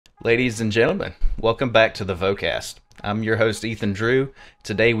Ladies and gentlemen, welcome back to the Vocast. I'm your host, Ethan Drew.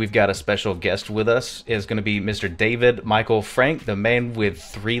 Today we've got a special guest with us. It's going to be Mr. David Michael Frank, the man with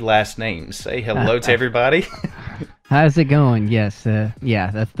three last names. Say hello to everybody. How's it going? Yes, yeah,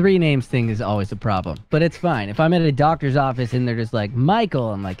 the three names thing is always a problem, but it's fine. If I'm at a doctor's office and they're just like,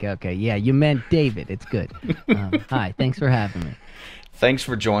 Michael, I'm like, okay, yeah, you meant David. It's good. Hi, thanks for having me. Thanks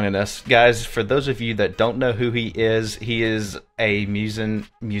for joining us. Guys, for those of you that don't know who he is a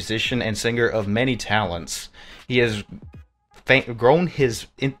musician and singer of many talents. He has grown his...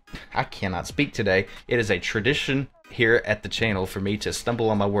 I cannot speak today. It is a tradition here at the channel for me to stumble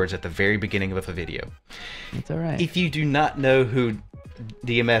on my words at the very beginning of a video. It's all right. If you do not know who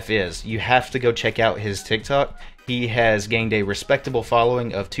DMF is, you have to go check out his TikTok. He has gained a respectable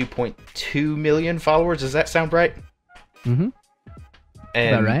following of 2.2 million followers. Does that sound right? Mm-hmm.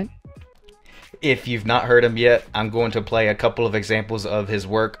 And all right. If you've not heard him yet, I'm going to play a couple of examples of his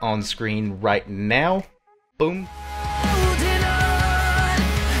work on screen right now. Boom.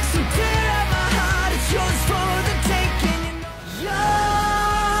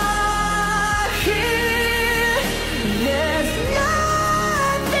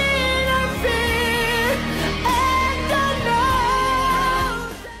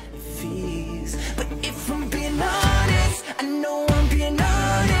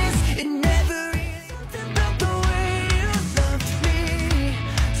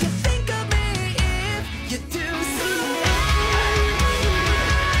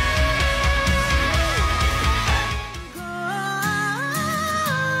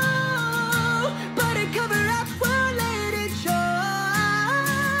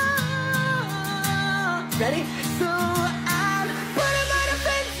 Ready? So I'm putting my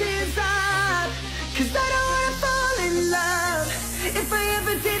defenses up, 'cause I don't wanna fall in love. If I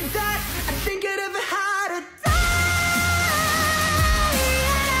ever did that, I think I'd ever had a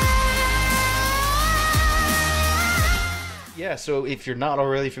Yeah, so if you're not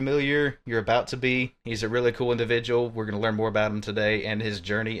already familiar, you're about to be. He's a really cool individual. We're going to learn more about him today and his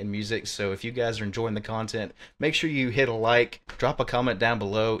journey in music. So if you guys are enjoying the content, make sure you hit a like, drop a comment down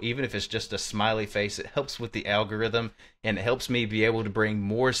below, even if it's just a smiley face. It helps with the algorithm, and it helps me be able to bring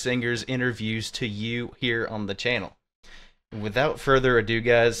more singers' interviews to you here on the channel. Without further ado,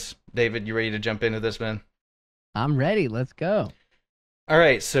 guys, David, you ready to jump into this, man? I'm ready. Let's go. All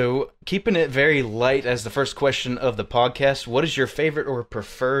right, so keeping it very light as the first question of the podcast, what is your favorite or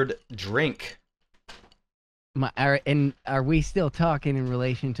preferred drink? Are we still talking in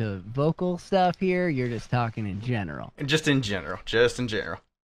relation to vocal stuff here? You're just talking in general. Just in general. Just in general.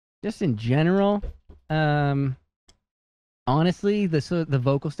 Just in general. Honestly, the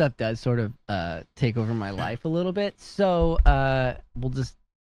vocal stuff does sort of take over my life a little bit. So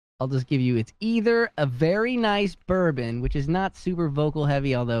I'll just give you, it's either a very nice bourbon, which is not super vocal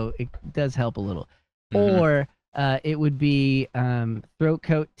heavy, although it does help a little, or it would be throat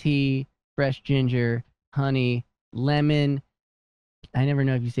coat tea, fresh ginger, honey, lemon. I never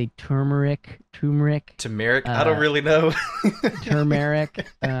know if you say turmeric. Turmeric? I don't really know. Turmeric.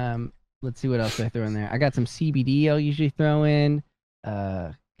 Let's see what else I throw in there. I got some CBD I'll usually throw in.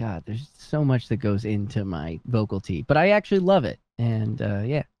 God, there's so much that goes into my vocal tea, but I actually love it. And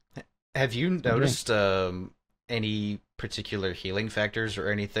yeah. Have you noticed any particular healing factors or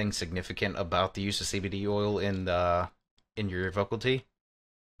anything significant about the use of CBD oil in your vocal tea?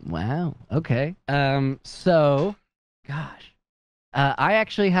 Wow. Okay. So, gosh, I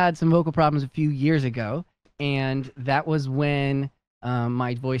actually had some vocal problems a few years ago, and that was when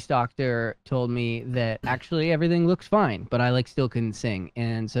my voice doctor told me that actually everything looks fine, but I still couldn't sing,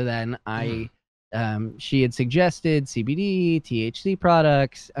 and so then she had suggested CBD, THC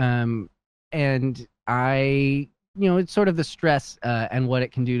products, and it's sort of the stress and what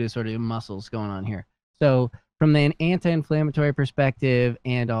it can do to sort of muscles going on here. So from an anti-inflammatory perspective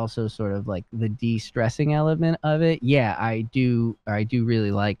and also sort of like the de-stressing element of it, yeah, I do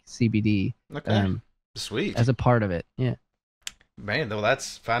really like CBD. Okay, sweet. As a part of it, yeah. Man, though,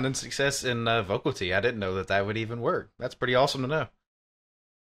 that's finding success in vocal tea. I didn't know that would even work. That's pretty awesome to know.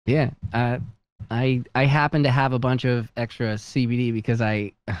 Yeah, I happen to have a bunch of extra CBD because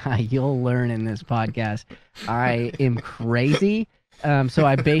you'll learn in this podcast, I am crazy. So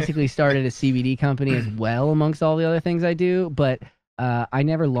I basically started a CBD company as well amongst all the other things I do, but I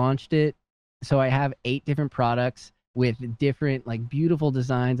never launched it. So I have 8 different products with different beautiful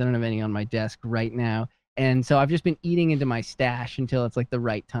designs. I don't have any on my desk right now. And so I've just been eating into my stash until it's the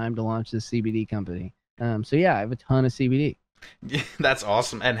right time to launch this CBD company. So yeah, I have a ton of CBD. Yeah, that's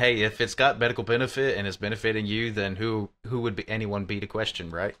awesome. And hey, if it's got medical benefit and it's benefiting you, then who would anyone be to question,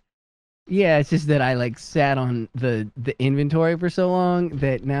 right? Yeah, it's just that I like sat on the inventory for so long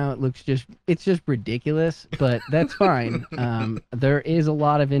that now it's just ridiculous, but that's fine. There is a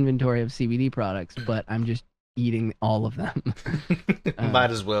lot of inventory of CBD products, but I'm just eating all of them. Might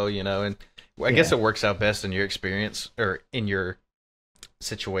um, as well, and I guess yeah. it works out best in your experience or in your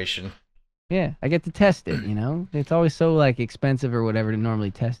situation. Yeah, I get to test it, you know? It's always so like expensive or whatever to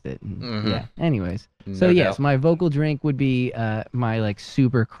normally test it. And, Hmm. yeah. Anyways, so No yes, doubt. my vocal drink would be my like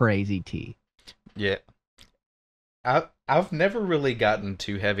super crazy tea. Yeah. I've never really gotten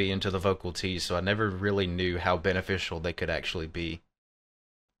too heavy into the vocal teas, so I never really knew how beneficial they could actually be.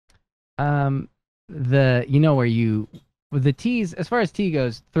 Um the you know where you with the teas as far as tea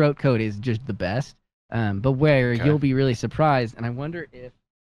goes, throat coat is just the best. But where Okay. you'll be really surprised and I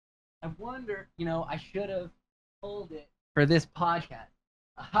should have pulled it for this podcast.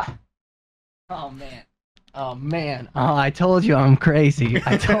 Aha. Oh man. Oh man. Oh, I told you I'm crazy.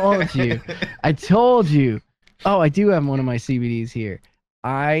 I told you. I told you. Oh, I do have one of my CBDs here.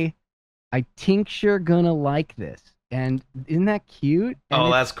 I I tincture gonna like this. And isn't that cute? And Oh,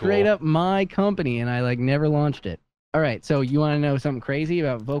 it's that's straight cool. up my company and I like never launched it. All right, so you want to know something crazy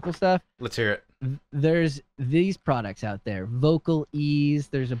about vocal stuff? Let's hear it. There's these products out there, Vocal Ease.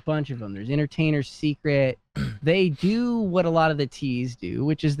 There's a bunch of them. There's Entertainer's Secret. They do what a lot of the teas do,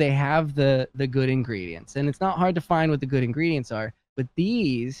 which is they have the good ingredients, and it's not hard to find what the good ingredients are. But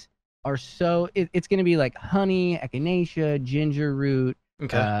these are it's going to be like honey, echinacea, ginger root,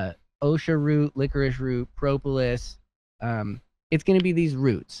 Okay. uh, osha root, licorice root, propolis. It's going to be these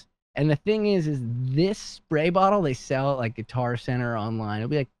roots. And the thing is this spray bottle they sell at like Guitar Center online. It'll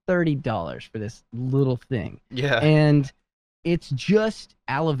be like $30 for this little thing. Yeah. And it's just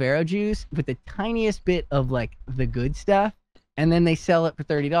aloe vera juice with the tiniest bit of like the good stuff. And then they sell it for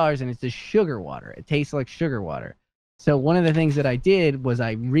 $30 and it's just sugar water. It tastes like sugar water. So one of the things that I did was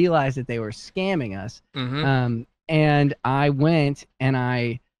I realized that they were scamming us. Mm-hmm. And I went and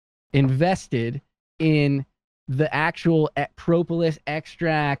I invested in the actual propolis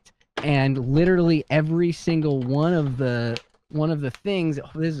extract and literally every single one of the things.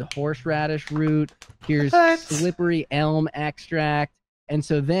 This is horseradish root. Here's What? slippery elm extract. And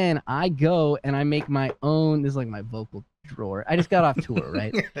so then I go and I make my own. This is like my vocal drawer. I just got off tour,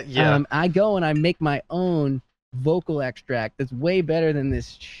 right? Yeah. I go and I make my own vocal extract that's way better than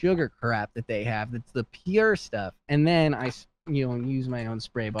this sugar crap that they have. That's the pure stuff. And then I use my own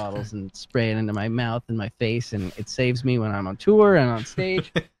spray bottles and spray it into my mouth and my face, and it saves me when I'm on tour and on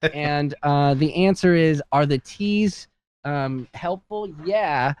stage. And the answer is, are the teas helpful?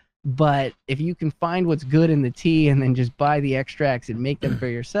 Yeah, but if you can find what's good in the tea and then just buy the extracts and make them for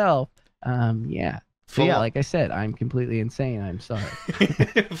yourself, yeah. So yeah, Full like I said, I'm completely insane. I'm sorry.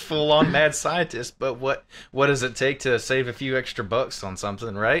 full on mad scientist, but what does it take to save a few extra bucks on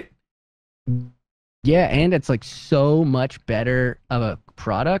something, right? Yeah, and it's like so much better of a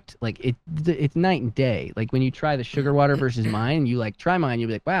product. Like it's night and day. Like when you try the sugar water versus mine, you like try mine, you'll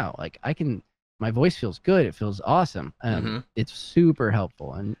be like, wow, like my voice feels good. It feels awesome. Mm-hmm. It's super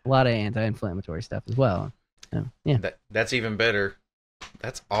helpful and a lot of anti-inflammatory stuff as well. Yeah. That's even better.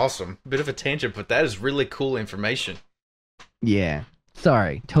 That's awesome. Bit of a tangent, but that is really cool information. Yeah.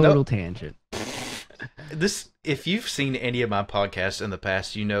 Sorry, total tangent. If you've seen any of my podcasts in the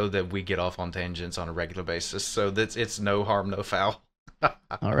past, you know that we get off on tangents on a regular basis. So it's no harm, no foul.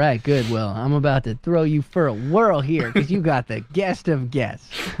 All right, good. Well, I'm about to throw you for a whirl here because you got the guest of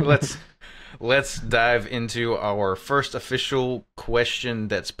guests. Let's dive into our first official question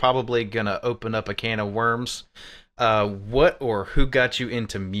that's probably gonna open up a can of worms. What or who got you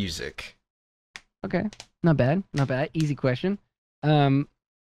into music? Okay, not bad, not bad. Easy question. My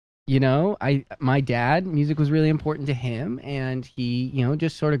dad, music was really important to him, and he,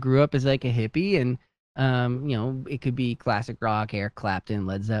 just sort of grew up as like a hippie, and it could be classic rock, Eric Clapton,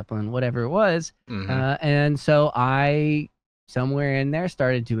 Led Zeppelin, whatever it was. Mm-hmm. And so I, somewhere in there,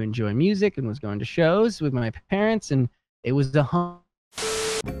 started to enjoy music and was going to shows with my parents, and it was the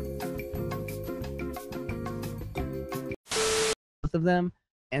both of them.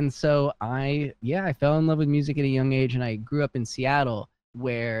 And so I fell in love with music at a young age, and I grew up in Seattle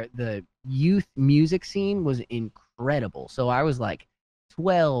where the youth music scene was incredible. So I was like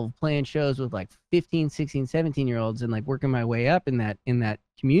 12 playing shows with like 15, 16, 17-year-olds and like working my way up in that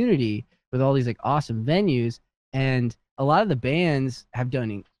community with all these like awesome venues. And a lot of the bands have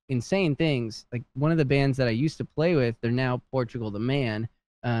done insane things. Like one of the bands that I used to play with, they're now Portugal the Man.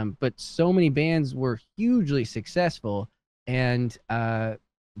 But so many bands were hugely successful and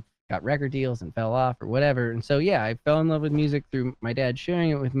got record deals and fell off or whatever. And so, yeah, I fell in love with music through my dad sharing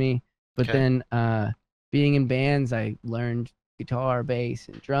it with me. But then being in bands, I learned guitar, bass,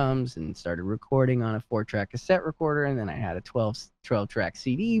 and drums, and started recording on a 4-track cassette recorder. And then I had a 12-track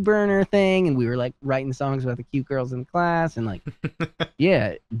CD burner thing, and we were like writing songs about the cute girls in the class, and like,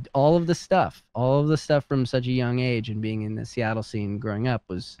 yeah, all of the stuff from such a young age, and being in the Seattle scene growing up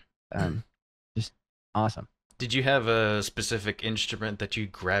was just awesome. Did you have a specific instrument that you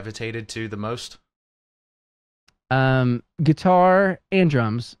gravitated to the most? Guitar and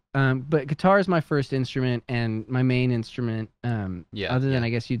drums. But guitar is my first instrument and my main instrument. Other than I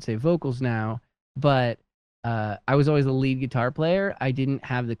guess you'd say vocals now. But I was always a lead guitar player. I didn't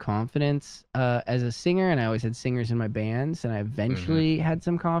have the confidence as a singer, and I always had singers in my bands, and I eventually had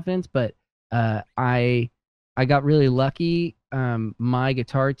some confidence. But I got really lucky. My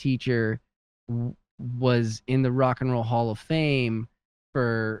guitar teacher was in the Rock and Roll Hall of Fame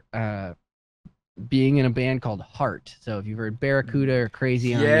for being in a band called Heart. So if you've heard Barracuda or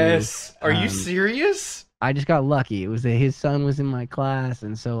Crazy on You. Yes. Are you serious? I just got lucky. It was that his son was in my class,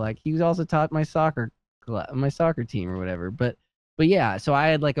 and so like he was also taught my soccer team or whatever. But yeah, so I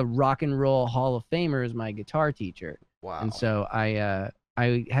had like a Rock and Roll Hall of Famer as my guitar teacher. Wow. And so I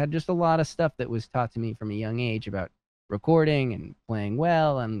had just a lot of stuff that was taught to me from a young age about recording and playing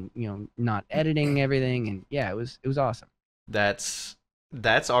well, and not editing everything. And yeah, it was awesome.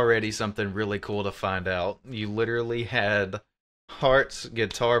 That's already something really cool to find out. You literally had Hart's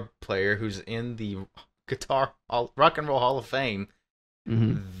guitar player who's in the Rock and Roll Hall of Fame.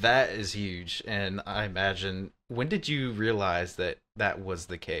 That is huge. And I imagine, when did you realize that was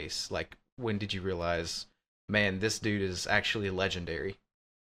the case? Like, when did you realize, man, this dude is actually legendary?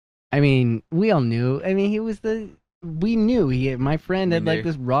 I mean, we all knew. I mean, we knew. My friend had like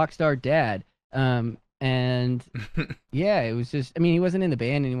this rock star dad. And yeah, it was just, I mean, he wasn't in the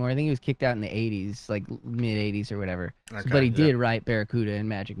band anymore. I think he was kicked out in the 80s, like mid 80s or whatever. Okay, but he did write Barracuda and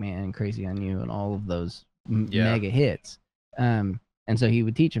Magic Man and Crazy on You and all of those mega hits. And so he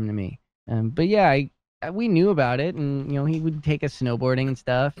would teach them to me. But yeah, we knew about it, and he would take us snowboarding and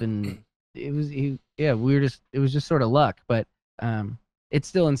stuff, and it was just sort of luck, but it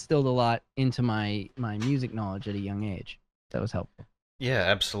still instilled a lot into my music knowledge at a young age. That was helpful. Yeah,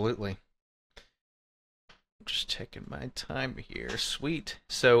 absolutely. Just checking my time here. Sweet.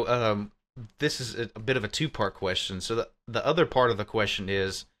 So this is a bit of a two-part question. So the other part of the question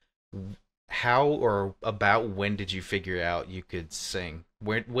is, how or about when did you figure out you could sing?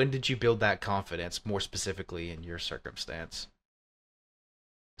 When did you build that confidence, more specifically in your circumstance?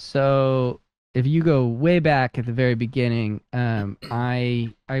 So if you go way back at the very beginning,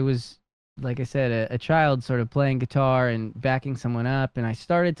 I was, like I said, a child sort of playing guitar and backing someone up, and I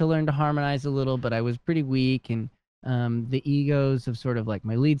started to learn to harmonize a little, but I was pretty weak, and the egos of sort of like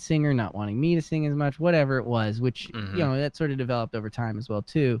my lead singer not wanting me to sing as much, whatever it was, which that sort of developed over time as well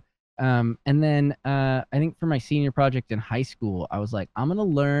too. And then I think for my senior project in high school, I was like, I'm gonna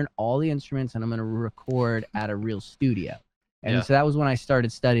learn all the instruments and I'm gonna record at a real studio. And so that was when I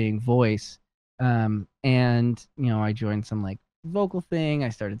started studying voice. And I joined some like vocal thing. I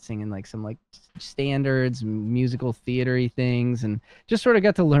started singing like some like standards, musical theater-y things, and just sort of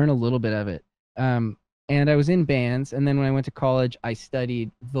got to learn a little bit of it. And I was in bands, and then when I went to college, I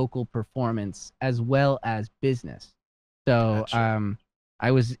studied vocal performance as well as business. So gotcha.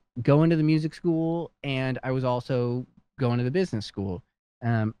 I was going to the music school, and I was also going to the business school.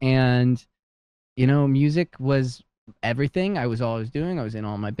 And music was everything I was always doing. I was in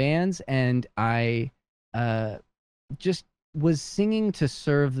all my bands, and I just was singing to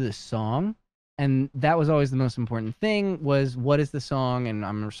serve the song, and that was always the most important thing, was what is the song, and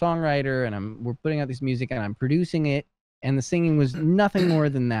I'm a songwriter, and we're putting out this music, and I'm producing it, and the singing was nothing more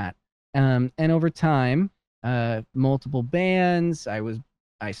than that. And over time, multiple bands,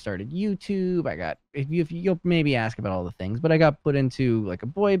 I started YouTube, I got, if you'll maybe ask about all the things, but I got put into like a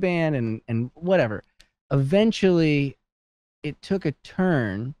boy band and whatever. Eventually, it took a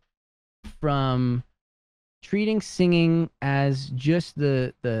turn from treating singing as just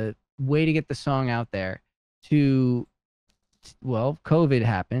the way to get the song out there to, well, COVID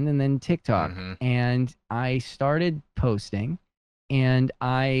happened, and then TikTok. And I started posting, and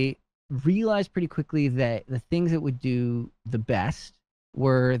I realized pretty quickly that the things that would do the best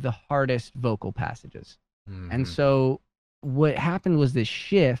were the hardest vocal passages. And so what happened was this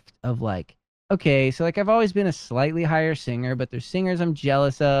shift of like, okay, so like I've always been a slightly higher singer, but there's singers I'm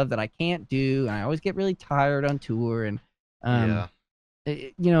jealous of that I can't do, and I always get really tired on tour, and there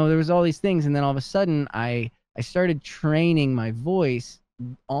was all these things, and then all of a sudden I started training my voice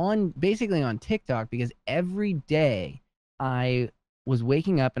basically on TikTok, because every day I was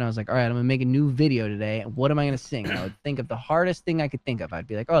waking up and I was like, all right, I'm gonna make a new video today, and what am I gonna sing? And I would think of the hardest thing I could think of. I'd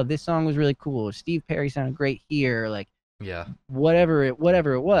be like, oh, this song was really cool, Steve Perry sounded great here, like Yeah. whatever it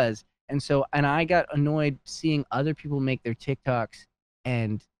was. And so, and I got annoyed seeing other people make their TikToks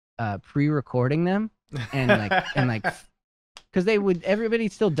and pre-recording them and like because everybody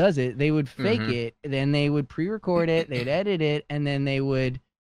still does it. They would fake it, then they would pre-record it, they'd edit it, and then they would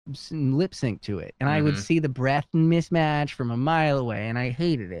lip sync to it. And I would see the breath mismatch from a mile away, and I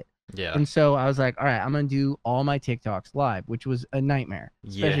hated it. Yeah. And so I was like, all right, I'm going to do all my TikToks live, which was a nightmare,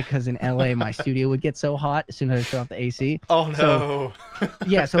 especially because in LA, my studio would get so hot as soon as I turned off the AC. Oh, no.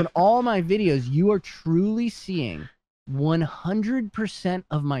 Yeah, so in all my videos, you are truly seeing 100%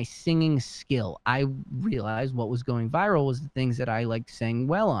 of my singing skill. I realized what was going viral was the things that I like sang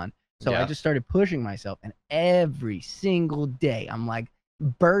well on. So I just started pushing myself, and every single day I'm like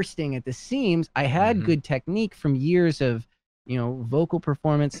bursting at the seams. I had good technique from years of, you know, vocal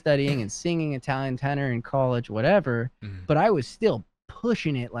performance studying and singing Italian tenor in college, whatever, but I was still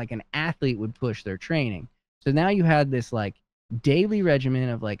pushing it like an athlete would push their training. So now you had this like daily regimen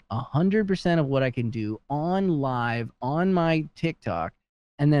of like 100% of what I can do on live on my TikTok.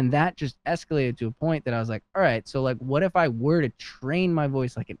 And then that just escalated to a point that I was like, all right, so like, what if I were to train my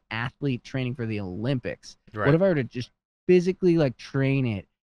voice like an athlete training for the Olympics? Right. What if I were to just physically like train it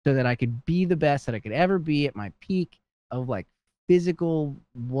so that I could be the best that I could ever be at my peak of like physical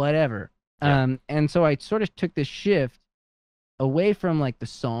whatever. Yeah. And so I sort of took this shift away from like the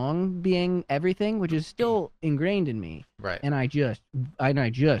song being everything, which is still ingrained in me. Right. And I just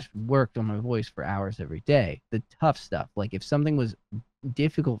worked on my voice for hours every day. The tough stuff. Like if something was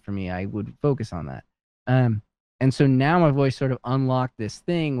difficult for me, I would focus on that. And so now my voice sort of unlocked this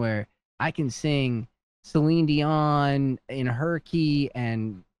thing where I can sing Celine Dion in her key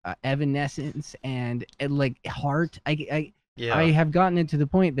and Evanescence and like Heart. I have gotten it to the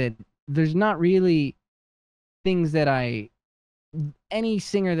point that there's not really things that any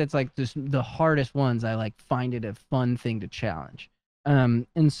singer that's like just the hardest ones, I like find it a fun thing to challenge. And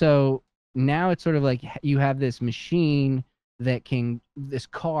so now it's sort of like you have this machine this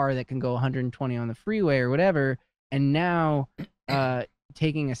car that can go 120 on the freeway or whatever. And now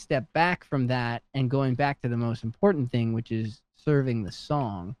taking a step back from that and going back to the most important thing, which is serving the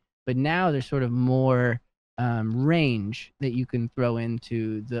song. But now there's sort of more range that you can throw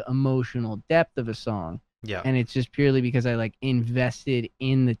into the emotional depth of a song. Yeah. And it's just purely because I like invested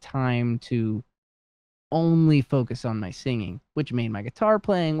in the time to only focus on my singing, which made my guitar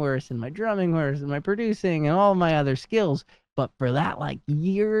playing worse and my drumming worse and my producing and all my other skills. But for that like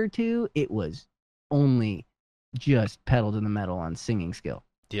year or two, it was only just pedal to the metal on singing skill.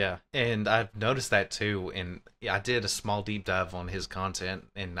 Yeah, and I've noticed that too, and I did a small deep dive on his content,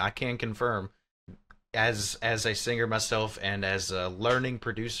 and I can confirm, as a singer myself and as a learning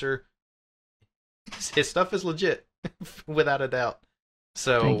producer, his stuff is legit, without a doubt.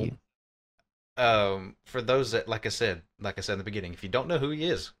 So, thank you. For those that, like I said in the beginning, if you don't know who he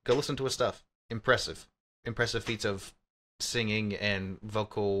is, go listen to his stuff. Impressive feats of singing and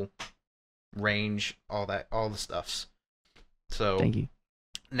vocal range, all the stuffs. So, thank you.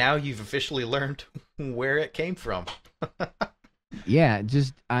 Now you've officially learned where it came from. Yeah,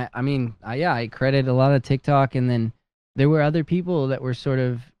 just I credit a lot of TikTok, and then there were other people that were sort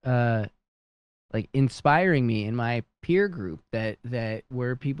of like inspiring me in my peer group that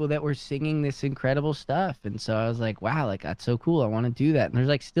were people that were singing this incredible stuff. And so I was like, wow, like that's so cool. I want to do that. And there's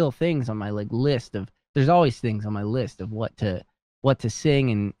like still things on my like list of, there's always things on my list of what to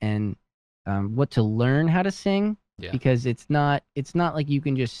sing and what to learn how to sing. Yeah. Because it's not like you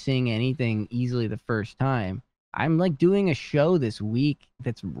can just sing anything easily the first time. I'm like doing a show this week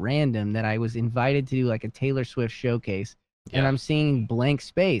that's random that I was invited to do, like a Taylor Swift showcase. Yeah. And I'm singing Blank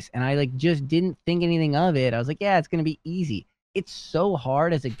Space, and I like just didn't think anything of it. I was like, yeah, it's gonna be easy. It's so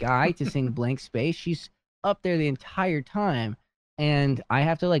hard as a guy to sing Blank Space. She's up there the entire time, and I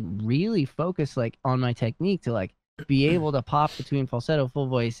have to like really focus like on my technique to like be able to pop between falsetto, full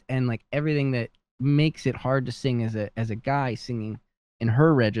voice, and like everything that makes it hard to sing as a guy singing in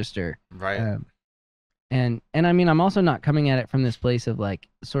her register. Right. And I mean, I'm also not coming at it from this place of like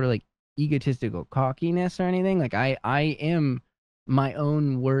sort of like egotistical cockiness or anything. Like I am my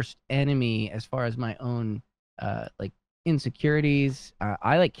own worst enemy as far as my own like insecurities.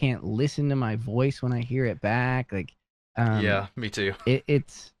 I like can't listen to my voice when I hear it back. Like yeah, me too.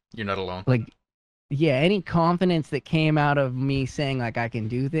 It's you're not alone. Like yeah, any confidence that came out of me saying like I can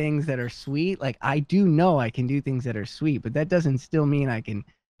do things that are sweet, like I do know I can do things that are sweet, but that doesn't still mean I can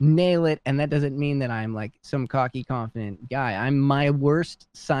nail it, and that doesn't mean that I'm like some cocky, confident guy. I'm my worst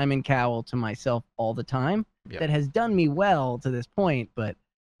Simon Cowell to myself all the time. Yep. That has done me well to this point, but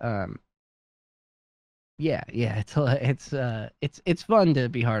yeah, it's fun to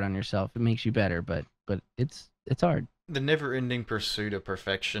be hard on yourself. It makes you better, but it's hard. The never-ending pursuit of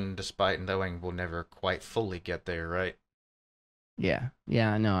perfection, despite knowing we'll never quite fully get there, right? Yeah,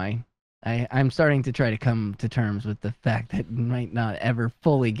 yeah, no, I'm starting to try to come to terms with the fact that we might not ever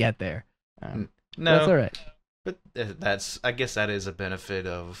fully get there. Um, but that's No, all right. but that's I guess that is a benefit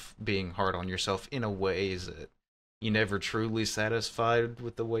of being hard on yourself in a way is that you never truly satisfied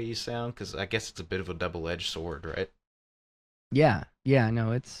with the way you sound because I guess it's a bit of a double-edged sword, right? Yeah, yeah,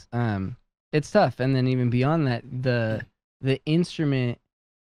 no, it's tough. And then even beyond that, the instrument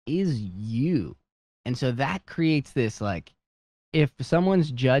is you. And so that creates this like if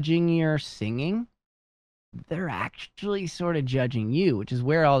someone's judging your singing, they're actually sort of judging you, which is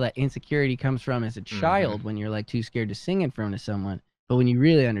where all that insecurity comes from as a Mm-hmm. child when you're like too scared to sing in front of someone. But when you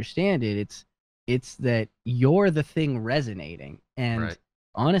really understand it, it's that you're the thing resonating. And Right.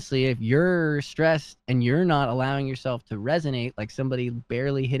 honestly, if you're stressed and you're not allowing yourself to resonate like somebody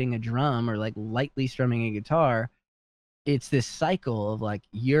barely hitting a drum or like lightly strumming a guitar, it's this cycle of like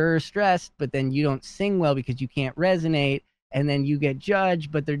you're stressed, but then you don't sing well because you can't resonate. And then you get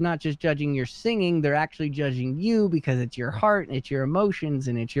judged, but they're not just judging your singing, they're actually judging you because it's your heart and it's your emotions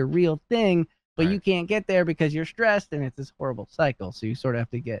and it's your real thing. But you Right. can't get there because you're stressed, and it's this horrible cycle. So you sort of have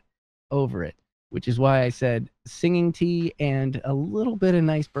to get over it, which is why I said singing tea and a little bit of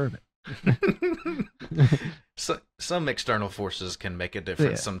nice bourbon. So some external forces can make a Yeah,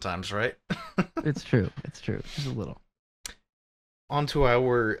 difference sometimes, right? it's true. It's true. Just a little. On to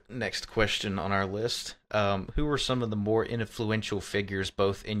our next question on our list. Who were some of the more influential figures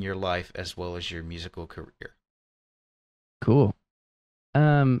both in your life as well as your musical career? Cool.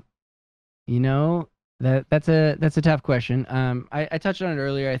 Um, You know, that's a tough question. I touched on it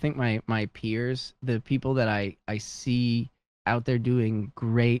earlier. I think my peers, the people that I see out there doing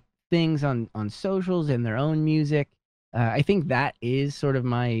great things on socials and their own music, I think that is sort of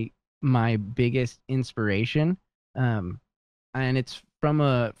my biggest inspiration. Um, and it's from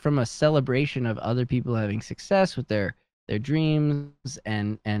a celebration of other people having success with their dreams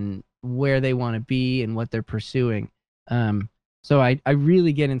and where they want to be and what they're pursuing. So I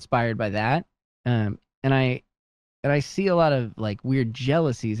really get inspired by that. And I see a lot of like weird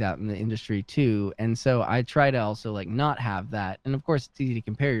jealousies out in the industry too. And so I try to also like not have that. And of course it's easy to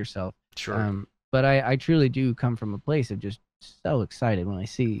compare yourself. Sure. But I truly do come from a place of just so excited when I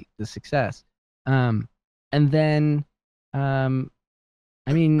see the success. And then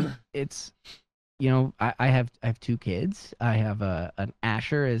I mean it's I have two kids. I have an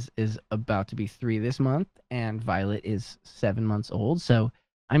Asher is about to be 3 this month, and Violet is 7 months old. So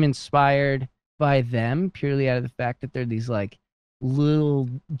I'm inspired by them purely out of the fact that they're these like little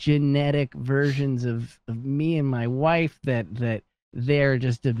genetic versions of me and my wife that they're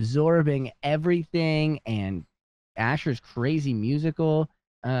just absorbing everything. And Asher's crazy musical.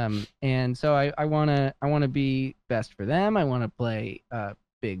 And so I wanna be best for them. I wanna play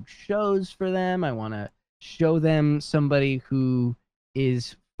big shows for them. I want to show them somebody who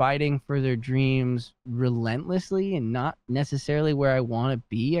is fighting for their dreams relentlessly and not necessarily where I want to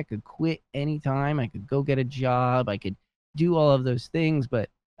be. I could quit anytime. I could go get a job. I could do all of those things, but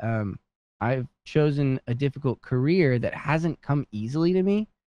I've chosen a difficult career that hasn't come easily to me.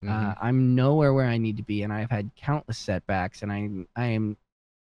 Mm-hmm. I'm nowhere where I need to be, and I've had countless setbacks, and I am.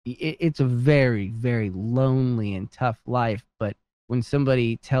 It's a very, very lonely and tough life, but when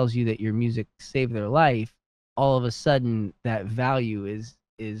somebody tells you that your music saved their life, all of a sudden that value is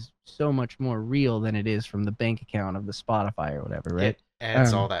so much more real than it is from the bank account of the Spotify or whatever, right? It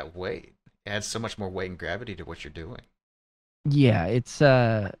adds all Um, that weight. It adds so much more weight and gravity to what you're doing. yeah, it's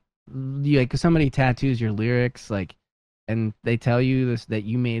like if somebody tattoos your lyrics, like, and they tell you this that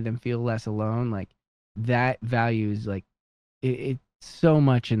you made them feel less alone, like that value is like it's so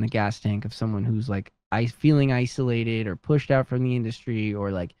much in the gas tank of someone who's like feeling isolated or pushed out from the industry,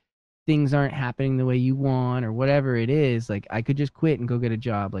 or like things aren't happening the way you want or whatever it is. Like I could just quit and go get a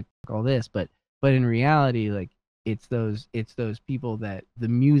job, like all this, but in reality, like it's those people that the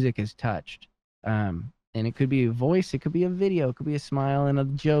music has touched. And it could be a voice, it could be a video, it could be a smile and a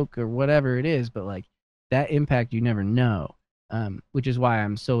joke or whatever it is, but like that impact you never know. Which is why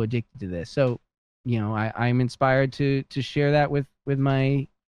I'm so addicted to this. So I'm inspired to share that with my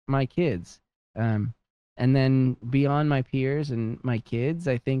kids. And then beyond my peers and my kids,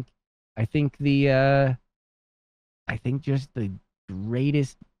 I think I think just the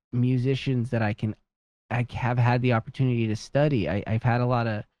greatest musicians that I have had the opportunity to study. I've had a lot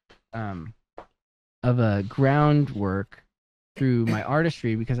of a groundwork through my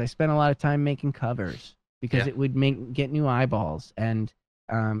artistry because I spent a lot of time making covers because Yeah. it would get new eyeballs. And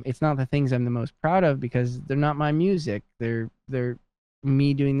it's not the things I'm the most proud of because they're not my music. They're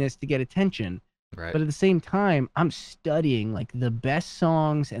me doing this to get attention. Right. But at the same time, I'm studying like the best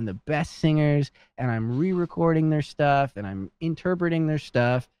songs and the best singers, and I'm re-recording their stuff and I'm interpreting their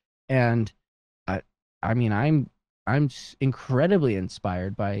stuff. And I, I mean, incredibly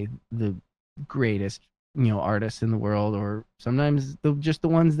inspired by the greatest, artists in the world, or sometimes just the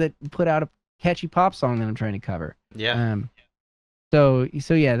ones that put out a catchy pop song that I'm trying to cover. Yeah. Um, so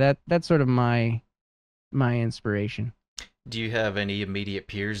yeah, that's sort of my inspiration. Do you have any immediate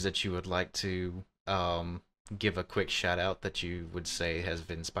peers that you would like to give a quick shout out that you would say has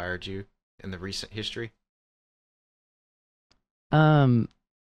inspired you in the recent history? Um,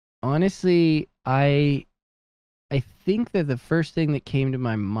 Honestly, I think that the first thing that came to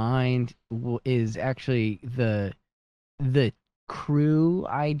my mind is actually the crew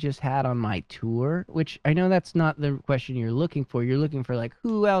I just had on my tour, which I know that's not the question you're looking for. You're looking for like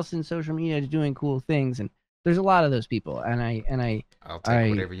who else in social media is doing cool things, and there's a lot of those people, and I'll take I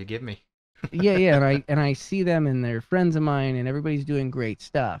whatever you give me. yeah, and I see them and they're friends of mine, and everybody's doing great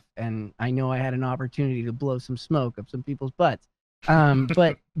stuff, and I know I had an opportunity to blow some smoke up some people's butts.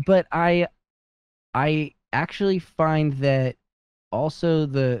 But I actually find that also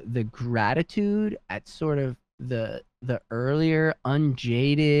the gratitude at sort of the earlier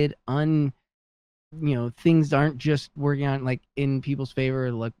unjaded things aren't just working out like in people's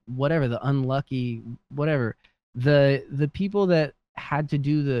favor, like whatever, the unlucky whatever, the people that had to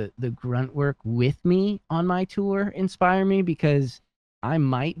do the grunt work with me on my tour inspire me, because I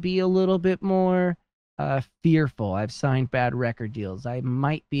might be a little bit more fearful. I've signed bad record deals. I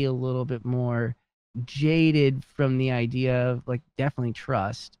might be a little bit more jaded from the idea of like definitely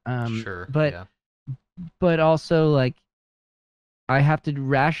trust. Sure. But Yeah. but also like I have to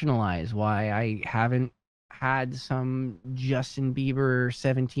rationalize why I haven't had some Justin Bieber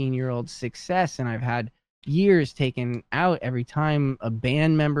 17-year-old success, and I've had years taken out every time a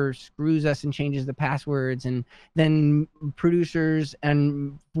band member screws us and changes the passwords, and then producers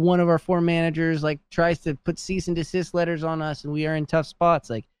and one of our four managers like tries to put cease and desist letters on us, and we are in tough spots.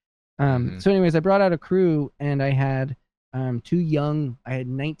 Like, Mhm. so anyways, I brought out a crew, and I had I had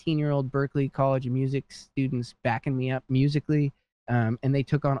 19-year-old Berkeley College of Music students backing me up musically, and they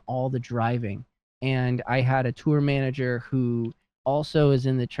took on all the driving. And I had a tour manager who also is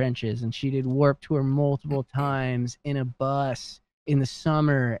in the trenches, and she did Warped Tour multiple times in a bus in the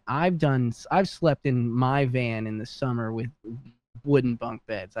summer. I've slept in my van in the summer with wooden bunk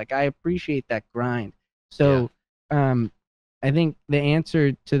beds. Like, I appreciate that grind. Yeah. So, I think the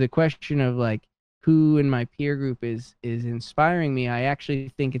answer to the question of like who in my peer group is inspiring me, I actually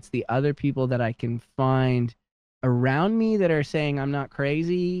think it's the other people that I can find around me that are saying I'm not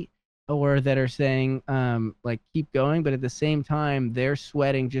crazy, or that are saying like keep going, but at the same time they're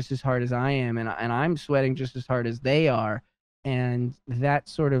sweating just as hard as I am, and I'm sweating just as hard as they are. And that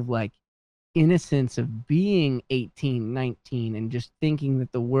sort of like innocence of being 18, 19, and just thinking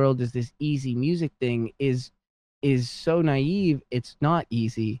that the world is this easy music thing is so naive. It's not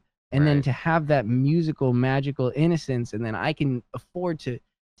easy. And then Right. to have that musical magical innocence, and then I can afford to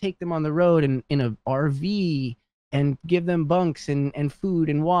take them on the road and in a RV and give them bunks and food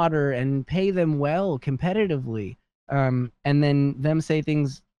and water and pay them well competitively, and then them say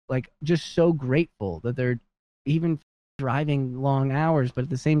things like just so grateful that they're even driving long hours, but at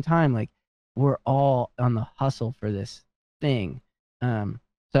the same time like we're all on the hustle for this thing.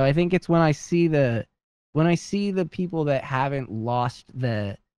 So I think it's when I see the people that haven't lost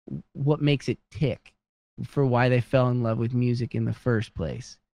the what makes it tick for why they fell in love with music in the first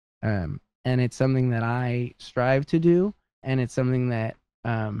place. And it's something that I strive to do, and it's something that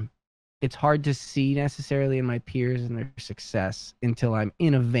it's hard to see necessarily in my peers and their success until I'm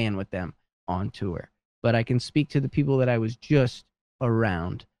in a van with them on tour. But I can speak to the people that I was just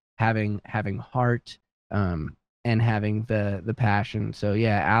around, having heart, and having the passion. So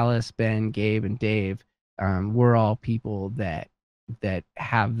yeah, Alice, Ben, Gabe, and Dave, we're all people that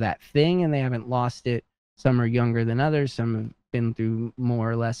have that thing and they haven't lost it. Some are younger than others. Some have been through more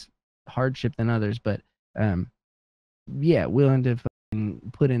or less hardship than others, but yeah, willing to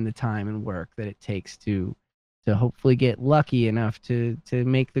put in the time and work that it takes to hopefully get lucky enough to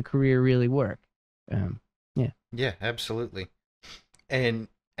make the career really work. Yeah. Yeah, absolutely. And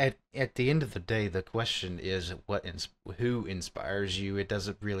at the end of the day, the question is who inspires you. It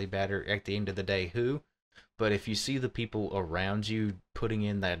doesn't really matter at the end of the day who, but if you see the people around you putting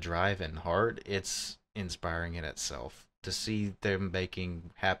in that drive and heart, it's inspiring in itself to see them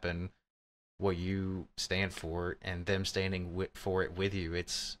making happen what you stand for and them standing for it with you.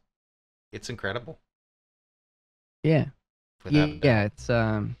 It's incredible, Yeah. without a Yeah,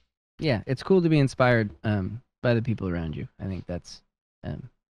 doubt. it's cool to be inspired by the people around you. I think that's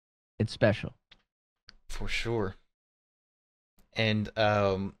it's special. For sure. And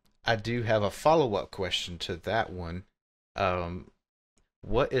I do have a follow-up question to that one. Um,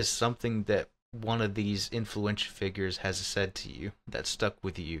 what is something that one of these influential figures has said to you that stuck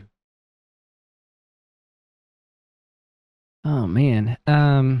with you? Oh man.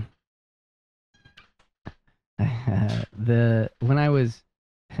 The when I was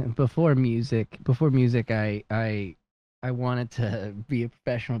before music, I wanted to be a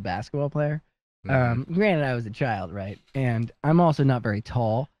professional basketball player. Hmm. Granted, I was a child, right? And I'm also not very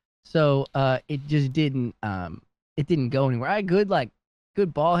tall, so it just didn't go anywhere. I had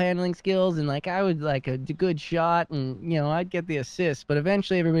good ball handling skills, and like I would like a good shot, and I'd get the assist. But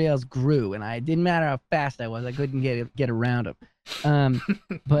eventually, everybody else grew, and it didn't matter how fast I was, I couldn't get around them. Um,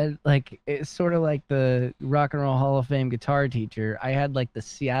 but like it's sort of like the Rock and Roll Hall of Fame guitar teacher. I had like the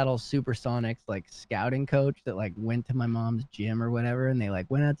Seattle Supersonics like scouting coach that like went to my mom's gym or whatever, and they like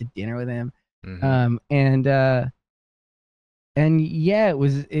went out to dinner with him. Hmm. And yeah,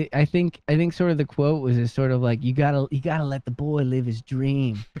 I think sort of the quote was just sort of like you gotta let the boy live his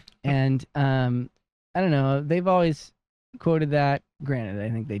dream. And I don't know, they've always quoted that. Granted, I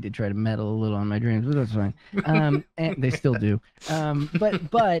think they did try to meddle a little on my dreams, but that's fine. And they still do.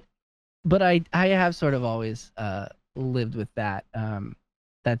 But I have sort of always lived with that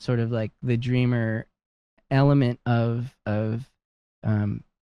sort of like the dreamer element of um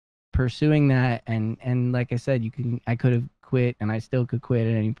pursuing that. And like I said, I could have quit, and I still could quit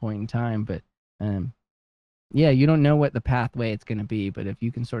at any point in time, but um yeah, you don't know what the pathway it's going to be, but if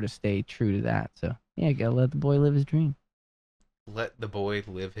you can sort of stay true to that. So yeah, you gotta let the boy live his dream. Let the boy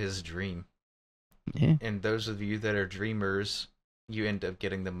live his dream. Yeah. And those of you that are dreamers, you end up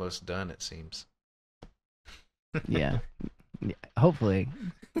getting the most done, it seems. Yeah. Yeah, hopefully.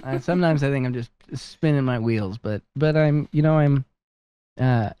 Sometimes I think I'm just spinning my wheels, but I'm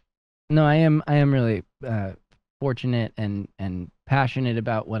uh no, I am really fortunate and passionate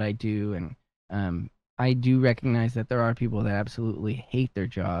about what I do. And I do recognize that there are people that absolutely hate their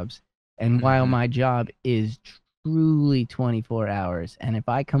jobs. And while Hmm. my job is truly 24 hours, and if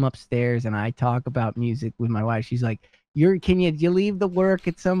I come upstairs and I talk about music with my wife, she's like, can you leave the work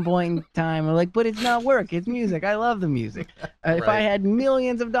at some point in time? I'm like, but it's not work, it's music. I love the music. If I Right. had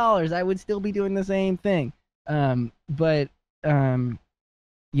millions of dollars, I would still be doing the same thing. But I am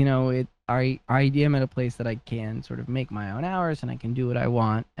at a place that I can sort of make my own hours, and I can do what I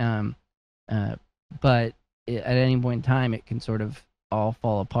want. Uh, but at any point in time, it can sort of all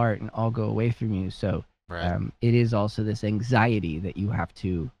fall apart and all go away from you. So Right. it is also this anxiety that you have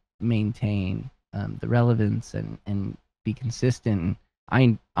to maintain the relevance and be consistent.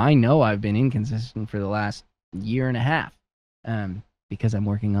 I know I've been inconsistent for the last year and a half, because I'm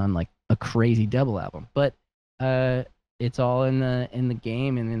working on like a crazy double album. But uh, it's all in the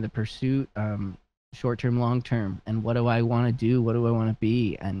game and in the pursuit, short term, long term, and what do I want to do? What do I want to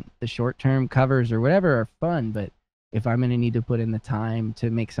be? And the short term covers or whatever are fun, but if I'm gonna need to put in the time to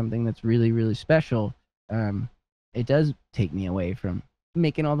make something that's really really special, um, it does take me away from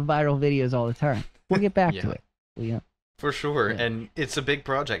making all the viral videos all the time. We'll get back to Yeah. it. Yeah, For sure. yeah, And it's a big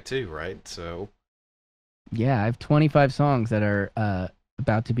project too, right? So yeah. I have 25 songs that are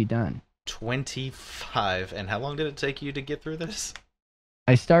about to be done. 25. And how long did it take you to get through this?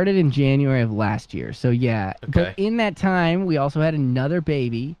 I started in January of last year, so yeah. But Okay. in that time, we also had another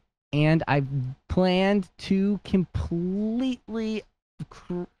baby, and I've planned to completely.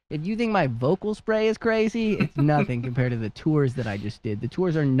 If you think my vocal spray is crazy, it's nothing compared to the tours that I just did. The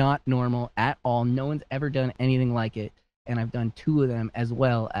tours are not normal at all. No one's ever done anything like it, and I've done two of them as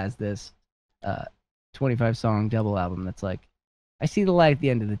well as this uh, 25 song double album. That's like, I see the light at the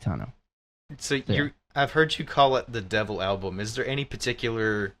end of the tunnel. So So yeah. I've heard you call it the Devil album. Is there any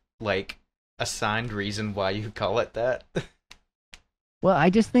particular like assigned reason why you call it that? Well,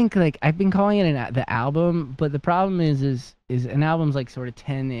 I just think like I've been calling it the album, but the problem is an album's like sort of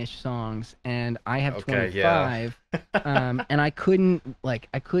 10-ish songs, and I have Okay, yeah. 25, and I couldn't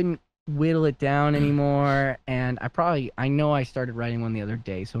whittle it down anymore, and I know I started writing one the other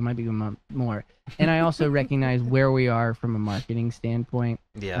day, so it might be a month more, and I also recognize where we are from a marketing standpoint.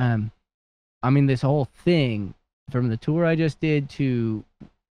 Yeah. Um, I mean, this whole thing from the tour I just did to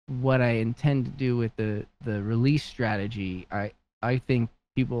what I intend to do with the release strategy, I think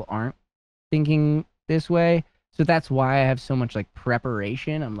people aren't thinking this way. So that's why I have so much like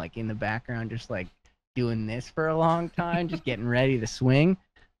preparation. I'm like in the background just like doing this for a long time, just getting ready to swing.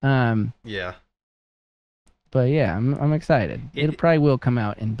 Um, Yeah. but yeah, I'm excited. It It probably will come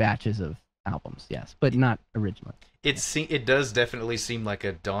out in batches of albums, yes, but not originally. it does definitely seem like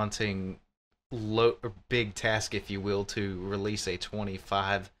a daunting or big task, if you will, to release a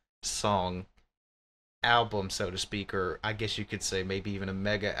 25 song album, so to speak, or I guess you could say maybe even a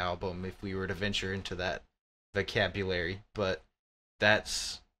mega album if we were to venture into that vocabulary. But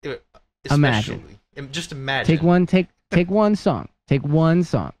that's Imagine. especially just imagine. Take one song. Take one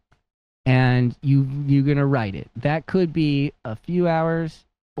song, and you're gonna write it. That could be a few hours,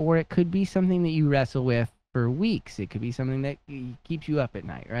 or it could be something that you wrestle with for weeks. It could be something that keeps you up at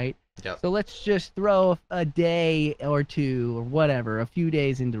night, right? Yep. So let's just throw a day or two or whatever, a few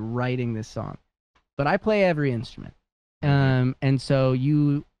days into writing this song. But I play every instrument. And so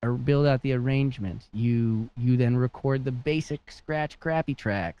you build out the arrangement. You then record the basic scratch crappy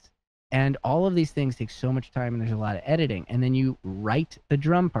tracks. And all of these things take so much time, and there's a lot of editing. And then you write the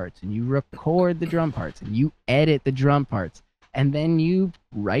drum parts, and you record the drum parts, and you edit the drum parts. And then you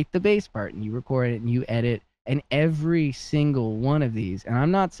write the bass part, and you record it, and you edit. And every single one of these, and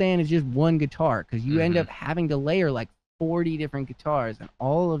I'm not saying it's just one guitar, because you end up having to layer like 40 different guitars and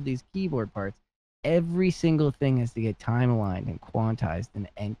all of these keyboard parts. Every single thing has to get time aligned and quantized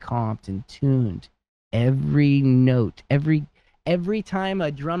and comped and tuned. Every note, every time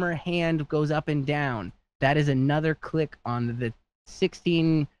a drummer hand goes up and down, that is another click on the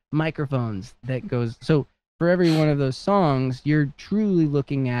 16 microphones that goes. So for every one of those songs, you're truly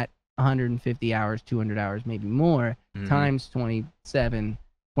looking at 150 hours, 200 hours, maybe more, times 27,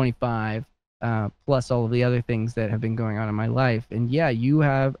 25, plus all of the other things that have been going on in my life. And yeah, you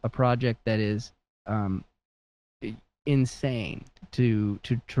have a project that is insane to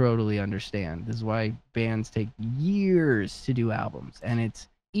totally understand. This is why bands take years to do albums, and it's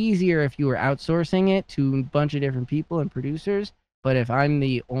easier if you were outsourcing it to a bunch of different people and producers. But if I'm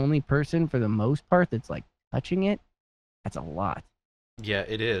the only person for the most part that's like touching it, that's a lot. Yeah,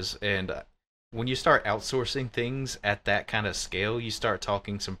 it is. And when you start outsourcing things at that kind of scale, you start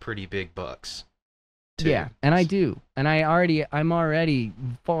talking some pretty big bucks. Yeah, and I do. And I'm already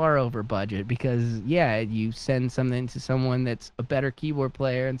far over budget because, yeah, you send something to someone that's a better keyboard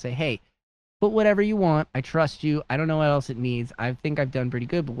player and say, hey, put whatever you want. I trust you. I don't know what else it needs. I think I've done pretty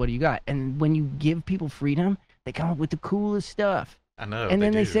good, but what do you got? And when you give people freedom, they come up with the coolest stuff. I know. And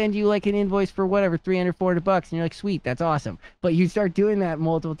then they send you like an invoice for whatever, $300, $400, and you're like, sweet, that's awesome. But you start doing that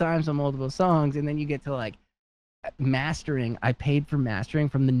multiple times on multiple songs, and then you get to like mastering. I paid for mastering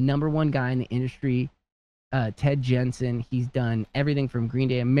from the #1 guy in the industry, Ted Jensen. He's done everything from Green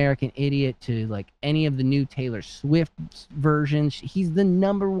Day, American Idiot, to like any of the new Taylor Swift versions. He's the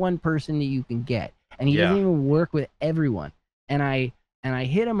 #1 person that you can get, and he doesn't even work with everyone. And I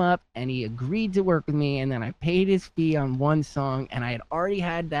hit him up, and he agreed to work with me, and then I paid his fee on one song, and I had already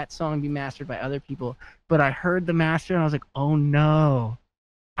had that song be mastered by other people, but I heard the master, and I was like, oh no,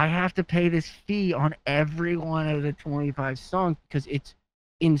 I have to pay this fee on every one of the 25 songs, because it's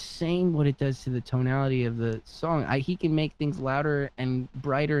insane what it does to the tonality of the song. He can make things louder and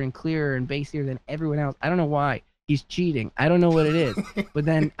brighter and clearer and bassier than everyone else. I don't know why. He's cheating. I don't know what it is. But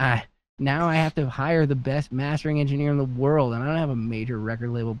then now I have to hire the best mastering engineer in the world, and I don't have a major record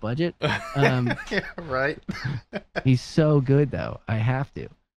label budget. Yeah, right. He's so good, though. I have to.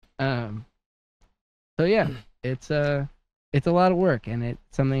 So yeah, it's a lot of work, and it's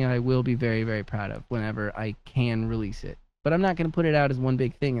something I will be very, very proud of whenever I can release it. But I'm not going to put it out as one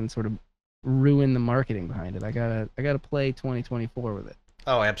big thing and sort of ruin the marketing behind it. I gotta play 2024 with it.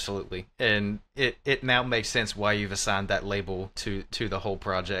 Oh, absolutely. And it now makes sense why you've assigned that label to the whole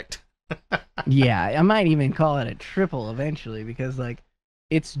project. Yeah, I might even call it a triple eventually, because like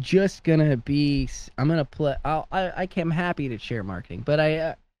it's just gonna be. I'm gonna play. I'm happy to share marketing,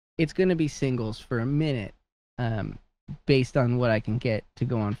 but it's gonna be singles for a minute, based on what I can get to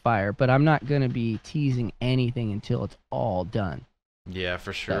go on fire. But I'm not gonna be teasing anything until it's all done. Yeah,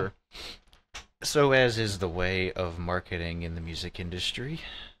 for sure. So as is the way of marketing in the music industry,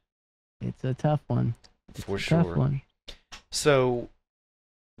 it's a tough one. For sure. Tough one. So,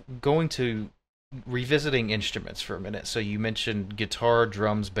 going to revisiting instruments for a minute. So you mentioned guitar,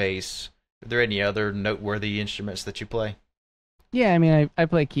 drums, bass. Are there any other noteworthy instruments that you play? Yeah, I mean, I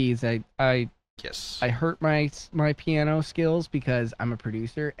play keys. Yes. I hurt my piano skills because I'm a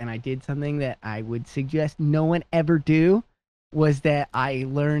producer, and I did something that I would suggest no one ever do. Was that I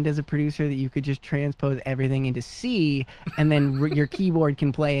learned as a producer that you could just transpose everything into C, and then your keyboard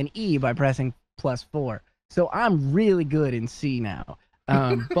can play an E by pressing +4. So I'm really good in C now.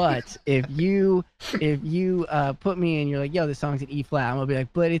 But if you put me in, you're like, yo, this song's an E flat, I'm gonna be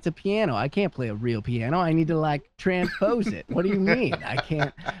like, but it's a piano. I can't play a real piano. I need to like transpose it. What do you mean? I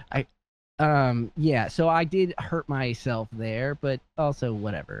can't. Yeah. So I did hurt myself there, but also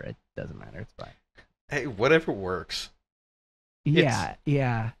whatever. It doesn't matter. It's fine. Hey, whatever works. Yeah.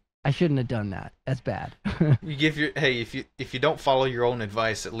 I shouldn't have done that. That's bad. You give if you don't follow your own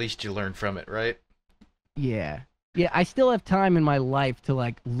advice, at least you learn from it, right? Yeah. Yeah, I still have time in my life to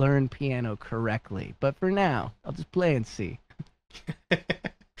like learn piano correctly, but for now, I'll just play and see.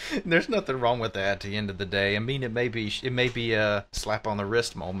 There's nothing wrong with that at the end of the day. I mean, it may be a slap on the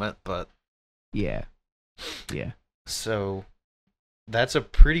wrist moment, but Yeah. Yeah. so that's a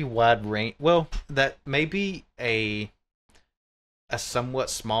pretty wide range. Well, that may be a somewhat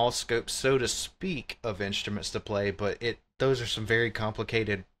small scope, so to speak, of instruments to play, but it those are some very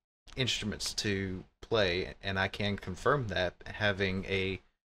complicated instruments to play, and I can confirm that having a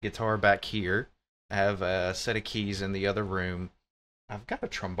guitar back here, I have a set of keys in the other room. I've got a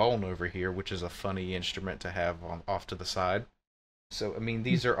trombone over here, which is a funny instrument to have on off to the side. So, I mean,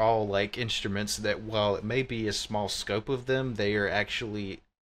 these are all like instruments that, while it may be a small scope of them, they are actually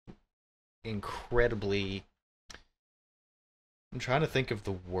incredibly. I'm trying to think of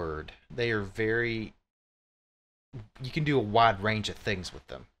the word. They are very. You can do a wide range of things with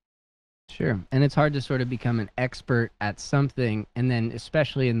them. Sure. And it's hard to sort of become an expert at something, and then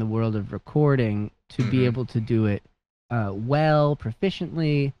especially in the world of recording, to be able to do it well,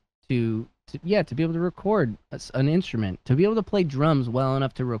 proficiently, to be able to record an instrument, to be able to play drums well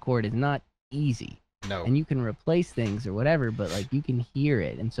enough to record is not easy. No. And you can replace things or whatever, but like you can hear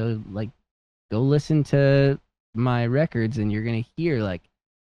it. And so like go listen to my records and you're going to hear like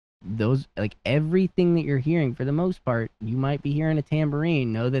those, like everything that you're hearing for the most part. You might be hearing a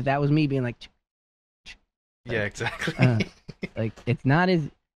tambourine. Know that was me being like Yeah, exactly. like it's not as,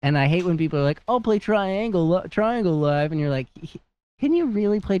 and I hate when people are like, "Oh, play triangle live," and you're like, "Can you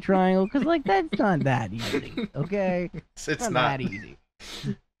really play triangle? Because like that's not that easy, okay? It's not that easy."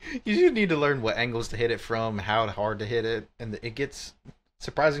 You just need to learn what angles to hit it from, how hard to hit it, and it gets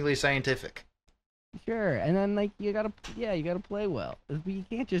surprisingly scientific. Sure, and then like you gotta play well. You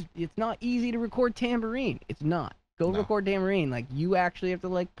can't just. It's not easy to record tambourine. It's not. Go No. record tambourine. Like you actually have to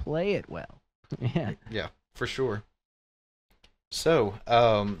like play it well. Yeah. Yeah, for sure. So,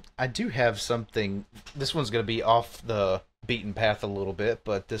 I do have something. This one's going to be off the beaten path a little bit,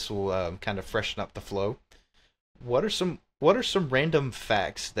 but this will kind of freshen up the flow. What are some random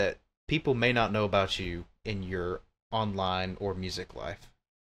facts that people may not know about you in your online or music life?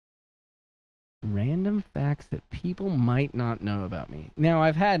 Random facts that people might not know about me. Now,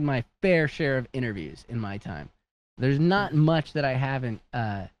 I've had my fair share of interviews in my time. There's not much that I haven't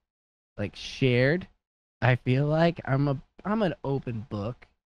like shared. I feel like I'm an open book.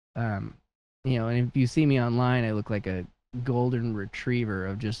 And if you see me online, I look like a golden retriever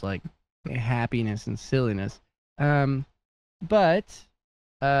of just like happiness and silliness. But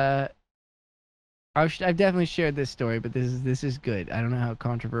I've definitely shared this story, but this is good. I don't know how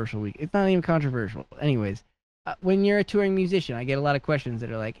controversial it's not even controversial. Anyways, when you're a touring musician, I get a lot of questions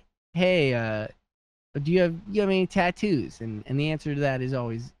that are like, "Hey, do you have any tattoos?" And the answer to that is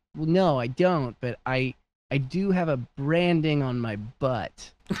always, "Well, no, I don't, but I do have a branding on my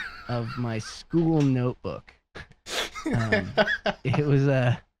butt of my school notebook." It was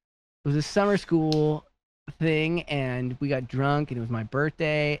a summer school thing, and we got drunk, and it was my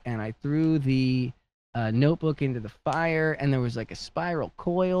birthday, and I threw the notebook into the fire, and there was like a spiral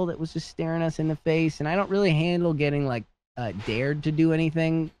coil that was just staring us in the face, and I don't really handle getting like dared to do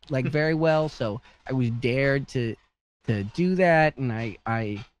anything like very well, so I was dared to do that, and I'm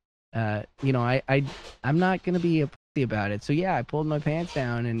not gonna be a pussy about it. So yeah, I pulled my pants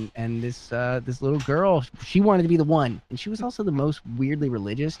down, and this little girl, she wanted to be the one, and she was also the most weirdly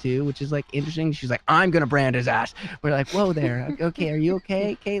religious too, which is like interesting. She's like, "I'm gonna brand his ass." We're like, "Whoa there, okay, are you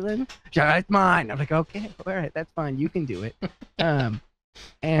okay, Caitlin?" She's like, "It's mine." I'm like, "Okay, all right, that's fine, you can do it."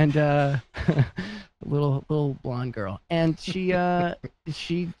 And little blonde girl, and she did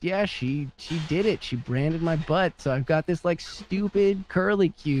it. She branded my butt, so I've got this like stupid curly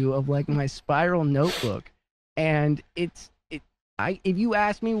Q of like my spiral notebook, and if you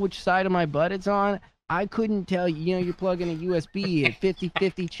ask me which side of my butt it's on, I couldn't tell you. You know, you're plugging a USB at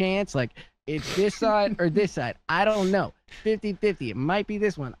 50-50 chance, like it's this side or this side. I don't know. 50-50. It might be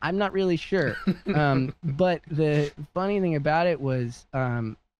this one. I'm not really sure. But the funny thing about it was,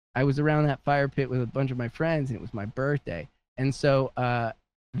 I was around that fire pit with a bunch of my friends, and it was my birthday. And so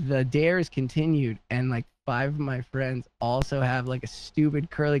the dares continued, and like 5 of my friends also have like a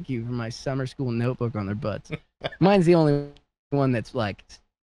stupid curlicue from my summer school notebook on their butts. Mine's the only one that's like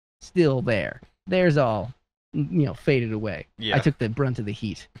still there. Theirs all, faded away. Yeah. I took the brunt of the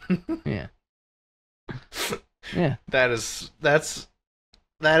heat. Yeah. Yeah. That's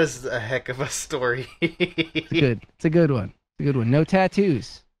a heck of a story. It's a good one. No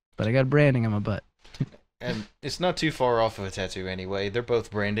tattoos, but I got branding on my butt. And it's not too far off of a tattoo anyway. They're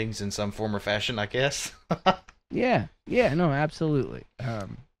both brandings in some form or fashion, I guess. Yeah, no, absolutely.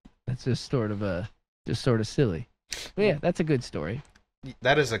 That's just sort of just sort of silly. But yeah, that's a good story.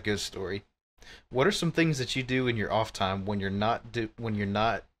 That is a good story. What are some things that you do in your off time when you're not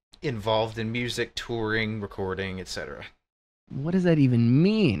involved in music, touring, recording, etc.? What does that even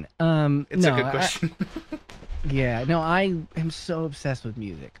mean? It's no, a good question. Yeah, no, I am so obsessed with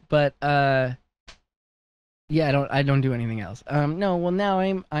music, but yeah, I don't do anything else. No, well now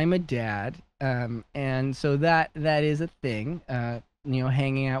I'm a dad, and so that is a thing.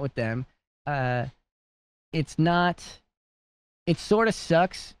 Hanging out with them. It's not. It sort of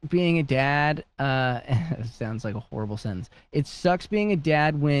sucks being a dad. It sounds like a horrible sentence. It sucks being a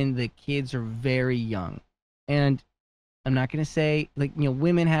dad when the kids are very young, and I'm not going to say,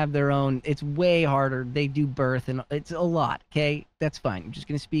 women have their own, it's way harder. They do birth, and it's a lot, okay? That's fine. I'm just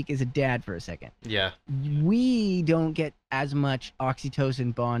going to speak as a dad for a second. Yeah. We don't get as much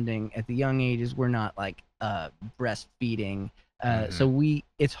oxytocin bonding at the young ages. We're not, breastfeeding. So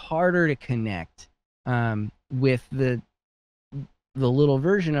it's harder to connect with the little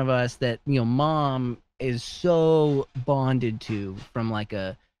version of us that, mom is so bonded to from,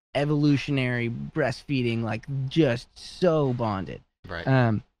 a evolutionary breastfeeding, just so bonded. Right.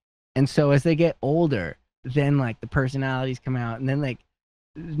 And so as they get older, then the personalities come out, and then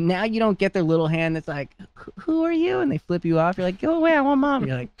now you don't get their little hand that's like, who are you? And they flip you off. You're like, go away, I want mom.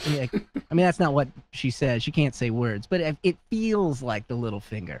 You're like, I mean, that's not what she says. She can't say words, but it feels like the little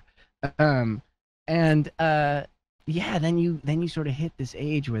finger. Yeah, then you sort of hit this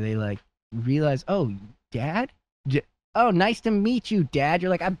age where they realize, oh, dad? Oh, nice to meet you, Dad.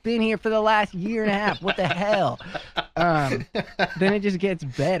 You're like, I've been here for the last year and a half. What the hell? Then it just gets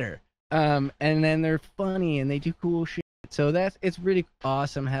better. And then they're funny and they do cool shit. So it's really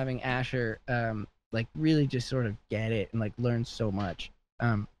awesome having Asher, really just sort of get it and learn so much.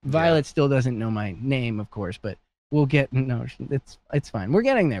 Violet still doesn't know my name, of course, but it's fine. We're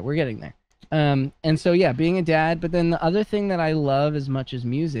getting there. And so, yeah, being a dad. But then the other thing that I love as much as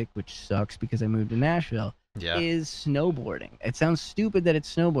music, which sucks because I moved to Nashville, is snowboarding. It sounds stupid that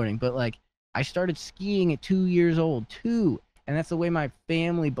it's snowboarding, but I started skiing at 2 years old, and that's the way my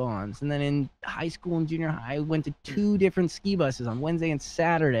family bonds. And then in high school and junior high, I went to 2 different ski buses on Wednesday and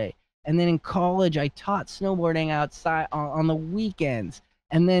Saturday. And then in college, I taught snowboarding outside on the weekends.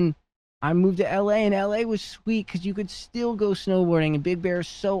 And then I moved to LA, and LA was sweet because you could still go snowboarding, and Big Bear is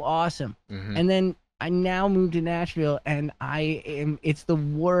so awesome. And then I now moved to Nashville, and it's the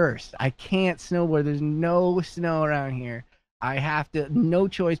worst. I can't snowboard. There's no snow around here. I have to, no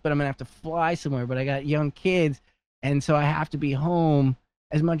choice, but I'm going to have to fly somewhere. But I got young kids, and so I have to be home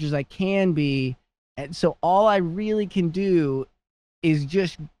as much as I can be. And so all I really can do is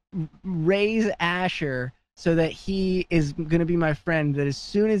just raise Asher so that he is going to be my friend, that as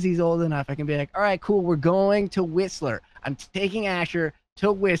soon as he's old enough, I can be like, all right, cool, we're going to Whistler. I'm taking Asher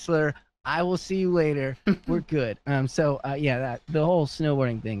to Whistler. I will see you later. We're good. Yeah, the whole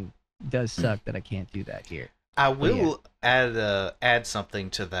snowboarding thing does suck that I can't do that here. I will add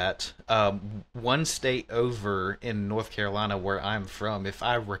something to that. One state over in North Carolina where I'm from, if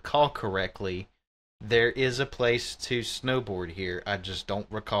I recall correctly, there is a place to snowboard here. I just don't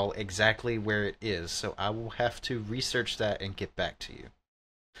recall exactly where it is, so I will have to research that and get back to you.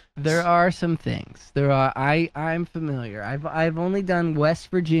 There are some things. I'm familiar. I've only done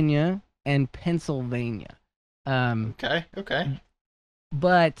West Virginia and Pennsylvania. Okay.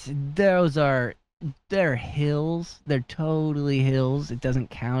 But they're hills. They're totally hills. It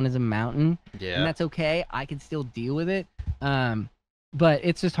doesn't count as a mountain. Yeah. And that's okay. I can still deal with it. But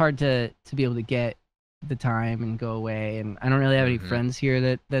it's just hard to be able to get the time and go away. And I don't really have any friends here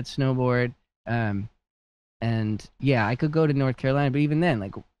that snowboard. And yeah, I could go to North Carolina, but even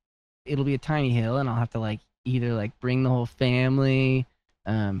then, it'll be a tiny hill, and I'll have to either bring the whole family.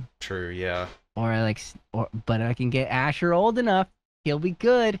 True, yeah. But I can get Asher old enough. He'll be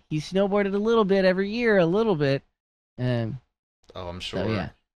good. He's snowboarded a little bit every year, a little bit. I'm sure. So, yeah.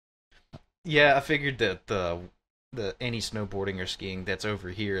 Yeah, I figured that the any snowboarding or skiing that's over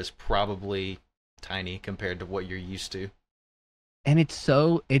here is probably tiny compared to what you're used to. And it's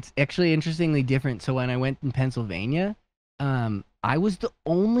actually interestingly different. So when I went in Pennsylvania, I was the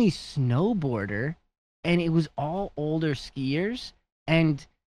only snowboarder, and it was all older skiers, and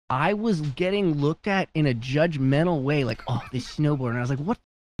I was getting looked at in a judgmental way, oh, this snowboarder. And I was like, what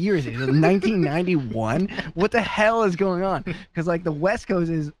year is it? Is it 1991? What the hell is going on? Because the West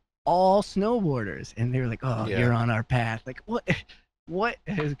Coast is all snowboarders, and they were like, oh, you're on our path. What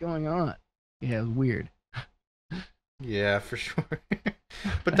is going on? Yeah, it was weird. Yeah, for sure.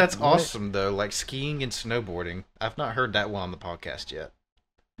 But that's awesome, though. Skiing and snowboarding. I've not heard that one on the podcast yet.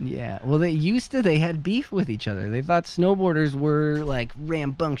 Yeah. Well, they had beef with each other. They thought snowboarders were like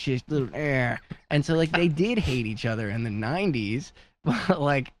rambunctious little and so like they did hate each other in the 90s. But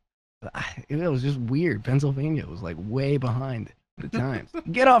like it was just weird. Pennsylvania was like way behind the times.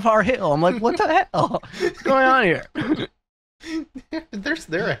 Get off our hill. I'm like, what the hell? What's going on here?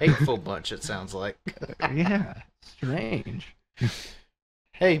 They're a hateful bunch, it sounds like. Yeah. Strange.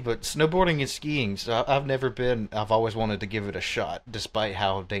 Hey, but snowboarding and skiing, so I've never been. I've always wanted to give it a shot, despite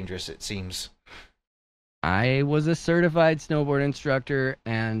how dangerous it seems. I was a certified snowboard instructor,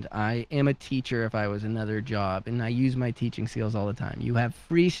 and I am a teacher if I was another job, and I use my teaching skills all the time. You have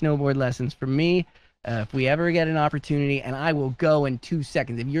free snowboard lessons from me if we ever get an opportunity, and I will go in 2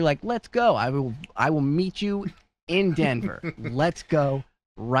 seconds. If you're like, let's go, I will meet you in Denver. Let's go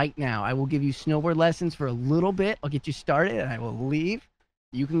right now. I will give you snowboard lessons for a little bit. I'll get you started, and I will leave.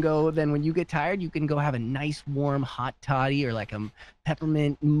 You can go, then when you get tired, you can go have a nice warm hot toddy or like a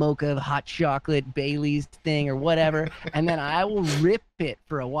peppermint mocha hot chocolate Bailey's thing or whatever. And then I will rip it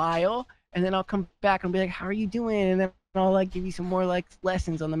for a while. And then I'll come back and be like, how are you doing? And then I'll like give you some more like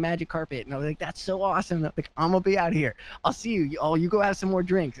lessons on the magic carpet. And I'll be like, that's so awesome. Like, I'm going to be out here. I'll see you. Oh, you go have some more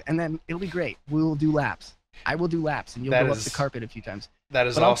drinks. And then it'll be great. We will do laps. I will do laps and you'll go up the carpet a few times. That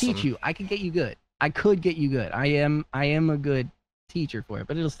is but awesome. I'll teach you. I can get you good. I could get you good. I am a good teacher for it,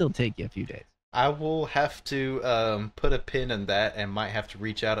 but it'll still take you a few days. I will have to put a pin in that and might have to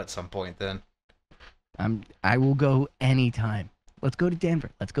reach out at some point then. I will go anytime. Let's go to Denver.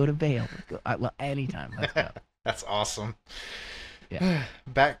 Let's go to Vail. Let's go anytime. Let's go. That's awesome. Yeah.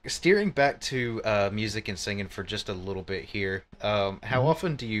 Steering back to music and singing for just a little bit here. How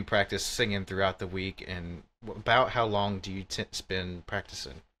often do you practice singing throughout the week, and about how long do you spend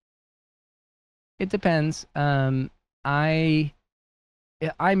practicing? It depends.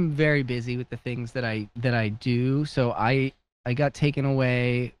 I'm very busy with the things that I do, so I got taken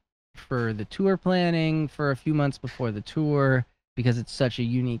away for the tour planning for a few months before the tour because it's such a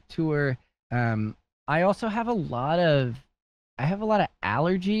unique tour. I also have a lot of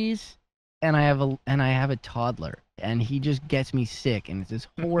allergies, and I have a toddler, and he just gets me sick, and it's this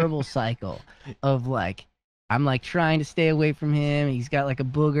horrible cycle of like I'm like trying to stay away from him. He's got like a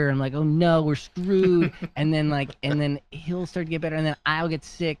booger. I'm like, oh no, we're screwed. and then he'll start to get better, and then I'll get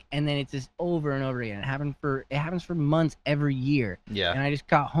sick, and then it's just over and over again. It happens for months every year. Yeah. And I just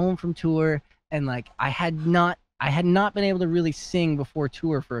got home from tour, and like I had not been able to really sing before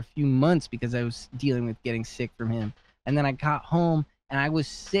tour for a few months because I was dealing with getting sick from him. And then I got home and I was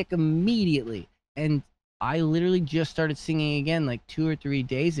sick immediately. And I literally just started singing again like 2 or 3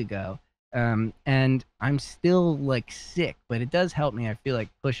 days ago. And I'm still like sick, but it does help me, I feel like,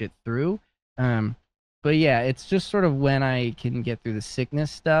 push it through. But yeah, it's just sort of when I can get through the sickness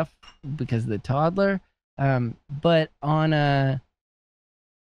stuff because of the toddler. But on a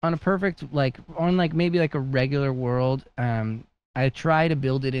perfect, like on like maybe like a regular world, I try to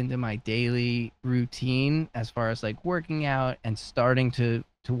build it into my daily routine as far as like working out and starting to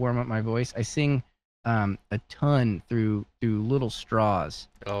warm up my voice. I sing a ton through little straws.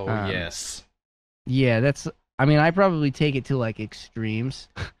 Oh, yes. Yeah, I probably take it to like extremes.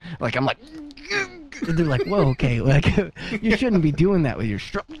 Like I'm like, they're like, whoa, okay, like you shouldn't be doing that with your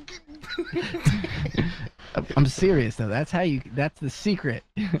straw. I'm serious though. That's the secret.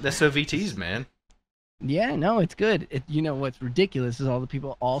 That's OVTs, man. Yeah, no, it's good. You know what's ridiculous is all the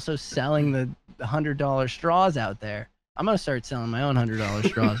people also selling the $100 straws out there. I'm gonna start selling my own $100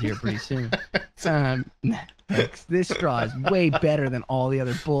 straws here pretty soon. Like, this straw is way better than all the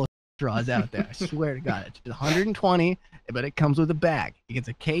other bull straws out there. I swear to God, it's just 120, but it comes with a bag. You get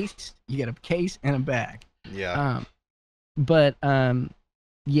a case. You get a case and a bag. Yeah.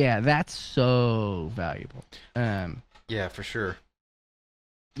 Yeah, that's so valuable. Yeah, for sure.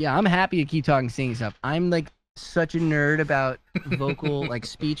 Yeah, I'm happy to keep talking singing stuff. I'm like such a nerd about vocal like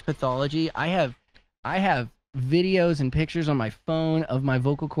speech pathology. I have videos and pictures on my phone of my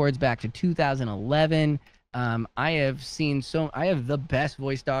vocal cords back to 2011. I have the best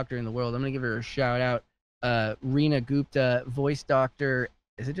voice doctor in the world. I'm gonna give her a shout out. Reena Gupta, voice doctor.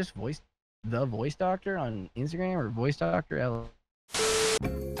 Is it just the voice doctor on Instagram or voice doctor L?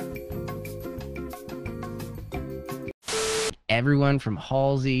 Everyone from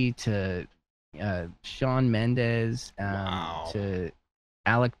Halsey to Shawn Mendes to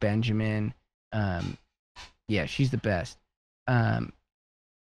Alec Benjamin. Yeah, she's the best.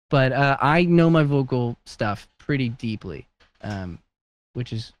 But I know my vocal stuff pretty deeply,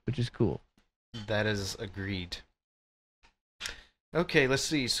 which is cool. That is agreed. Okay, let's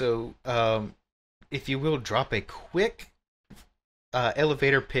see. So, if you will, drop a quick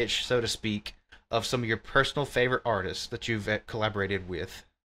elevator pitch, so to speak, of some of your personal favorite artists that you've collaborated with.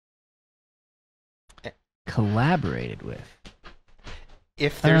 collaborated with.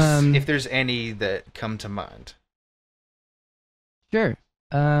 If there's any that come to mind. Sure.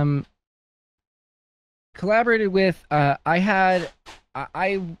 Collaborated with, I'm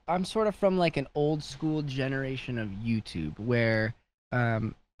sort of from like an old school generation of YouTube where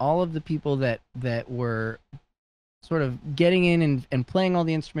all of the people that were sort of getting in and playing all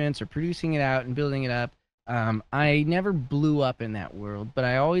the instruments or producing it out and building it up, I never blew up in that world, but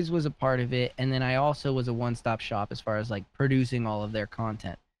I always was a part of it, and then I also was a one-stop shop as far as like producing all of their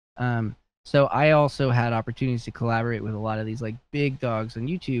content. So I also had opportunities to collaborate with a lot of these like big dogs on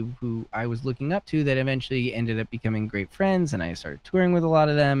YouTube who I was looking up to that eventually ended up becoming great friends, and I started touring with a lot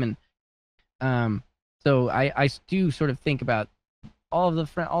of them. And so I do sort of think about all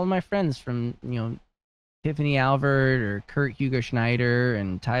of my friends from, Tiffany Albert or Kurt Hugo Schneider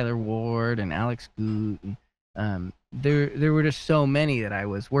and Tyler Ward and Alex Goot. And, there were just so many that I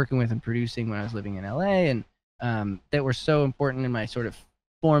was working with and producing when I was living in LA, and that were so important in my sort of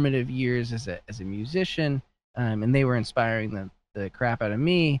formative years as a musician, and they were inspiring the crap out of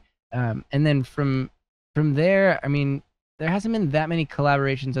me. And then from there, I mean, there hasn't been that many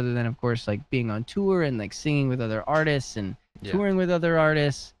collaborations other than, of course, like being on tour and like singing with other artists and touring with other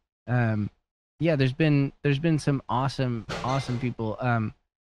artists. Yeah, there's been some awesome people.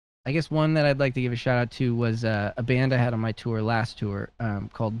 I guess one that I'd like to give a shout out to was a band I had on my last tour,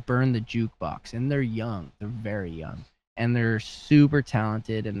 called Burn the Jukebox, and they're young, they're very young. And they're super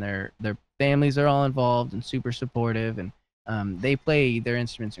talented, and their families are all involved and super supportive, and they play their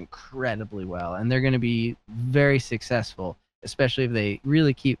instruments incredibly well, and they're going to be very successful, especially if they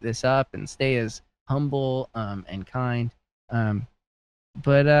really keep this up and stay as humble and kind.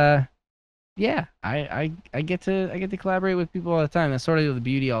 Yeah, I get to collaborate with people all the time. That's sort of the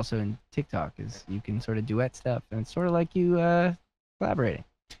beauty also in TikTok, is you can sort of duet stuff, and it's sort of like you collaborating.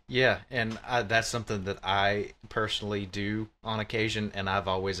 Yeah, and that's something that I personally do on occasion, and I've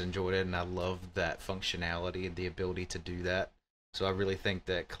always enjoyed it, and I love that functionality and the ability to do that. So I really think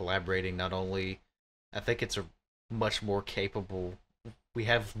that collaborating I think it's a much more capable, we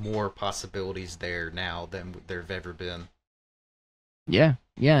have more possibilities there now than there have ever been. Yeah,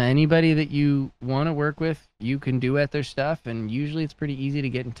 anybody that you want to work with, you can duet their stuff, and usually it's pretty easy to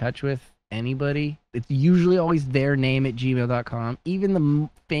get in touch with anybody. It's usually always their name at gmail.com. Even the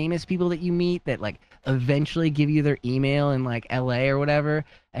famous people that you meet that like eventually give you their email in like LA or whatever,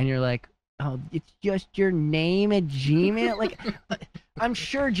 and you're like, oh, it's just your name at Gmail. Like, I'm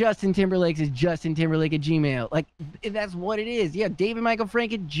sure Justin Timberlake's is Justin Timberlake at Gmail. Like, that's what it is. Yeah, David Michael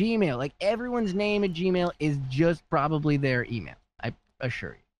Frank at Gmail. Like, everyone's name at Gmail is just probably their email, I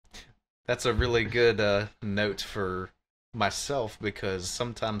assure you. That's a really good note for myself, because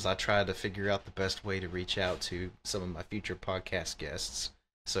sometimes I try to figure out the best way to reach out to some of my future podcast guests.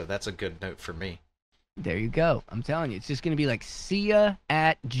 So that's a good note for me. There you go. I'm telling you, it's just going to be like, see ya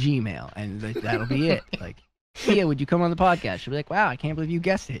at Gmail, and that'll be it. Like, see ya, would you come on the podcast? She'll be like, wow, I can't believe you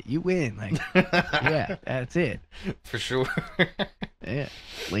guessed it. You win. Like, yeah, that's it. For sure. Yeah.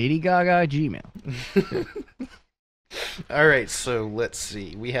 Lady Gaga Gmail. All right, so let's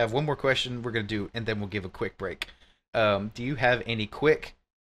see. We have one more question we're going to do, and then we'll give a quick break. Do you have any quick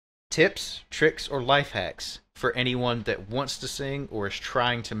tips, tricks, or life hacks for anyone that wants to sing or is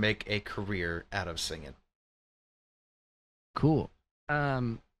trying to make a career out of singing? Cool.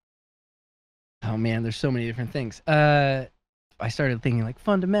 Oh man, there's so many different things. I started thinking like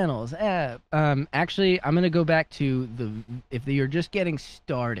fundamentals. Actually, I'm gonna go back to if you're just getting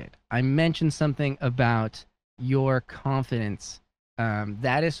started. I mentioned something about your confidence.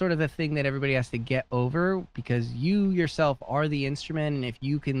 That is sort of the thing that everybody has to get over, because you yourself are the instrument, and if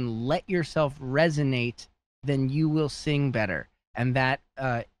you can let yourself resonate, then you will sing better. And that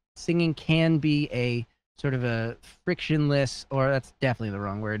singing can be a sort of a frictionless, or that's definitely the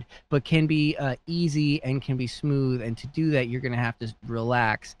wrong word, but can be easy and can be smooth. And to do that, you're going to have to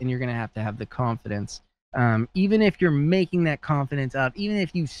relax, and you're going to have the confidence. Even if you're making that confidence up, even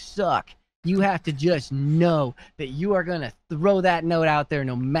if you suck, you have to just know that you are going to throw that note out there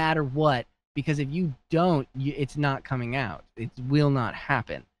no matter what, because if you don't, it's not coming out. It will not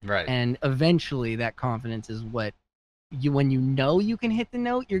happen. Right. And eventually that confidence is what when you know you can hit the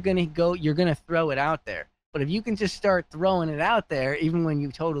note, you're going to throw it out there. But if you can just start throwing it out there, even when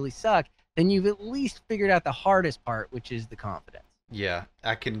you totally suck, then you've at least figured out the hardest part, which is the confidence. Yeah,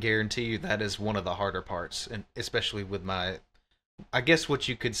 I can guarantee you that is one of the harder parts, and especially with I guess what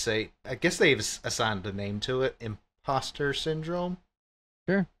you could say, I guess they've assigned a name to it, imposter syndrome.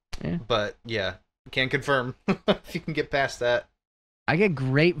 Sure, yeah. But yeah, can confirm if you can get past that. I get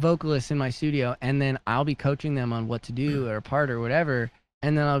great vocalists in my studio, and then I'll be coaching them on what to do or a part or whatever,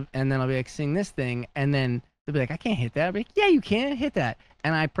 and then I'll be like, sing this thing, and then they'll be like, I can't hit that. I'll be like, yeah, you can hit that.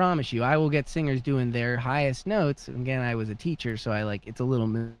 And I promise you, I will get singers doing their highest notes. Again, I was a teacher, so I like it's a little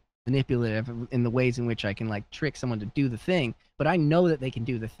manipulative in the ways in which I can like trick someone to do the thing. But I know that they can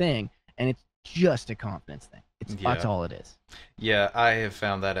do the thing, and it's just a confidence thing. That's all it is. Yeah, I have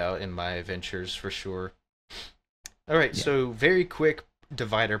found that out in my ventures for sure. All right, so very quick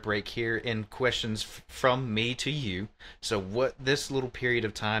divider break here in questions from me to you. So what this little period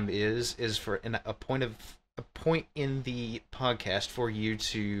of time is for a point in the podcast for you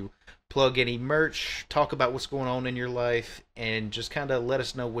to plug any merch, talk about what's going on in your life, and just kind of let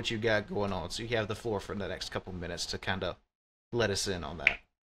us know what you got going on. So you have the floor for the next couple minutes to kind of let us in on that.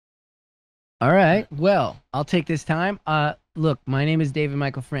 All right. Well, I'll take this time. Look, my name is David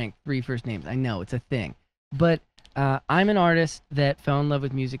Michael Frank. 3 first names. I know it's a thing, but I'm an artist that fell in love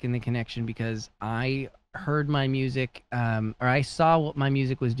with music and the connection because I heard my music, or I saw what my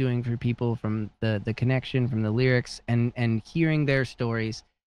music was doing for people from the connection, from the lyrics, and hearing their stories,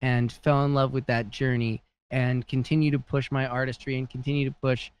 and fell in love with that journey, and continue to push my artistry and continue to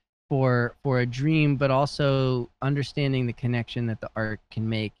push for a dream, but also understanding the connection that the art can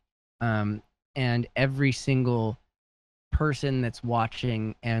make. And every single person that's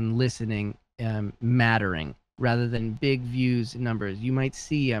watching and listening mattering rather than big views numbers. You might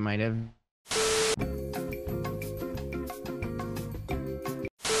see I might have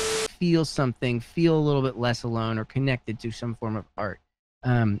feel something, feel a little bit less alone or connected to some form of art.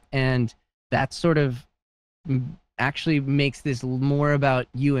 And that sort of actually makes this more about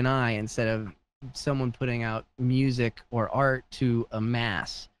you and I instead of someone putting out music or art to a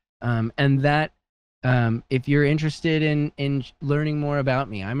mass. And that, if you're interested in learning more about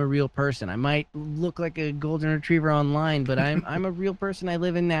me, I'm a real person. I might look like a golden retriever online, but I'm a real person. I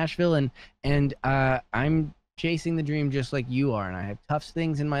live in Nashville, and I'm chasing the dream just like you are, and I have tough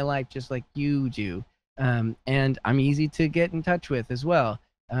things in my life just like you do. And I'm easy to get in touch with as well.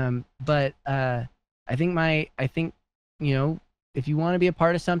 But I think you know, if you want to be a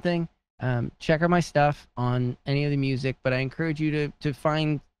part of something, check out my stuff on any of the music. But I encourage you to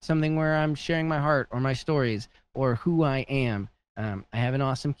find something where I'm sharing my heart or my stories or who I am. I have an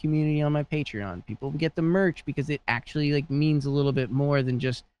awesome community on my Patreon. People get the merch because it actually like means a little bit more than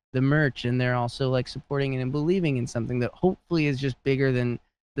just the merch, and they're also like supporting it and believing in something that hopefully is just bigger than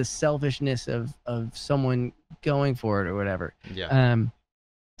the selfishness of someone going for it or whatever. Yeah.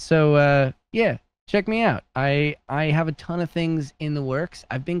 So yeah, check me out. I have a ton of things in the works.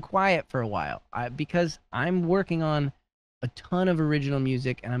 I've been quiet for a while because I'm working on a ton of original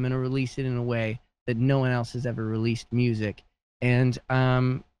music, and I'm going to release it in a way that no one else has ever released music. And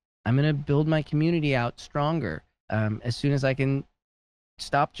I'm going to build my community out stronger as soon as I can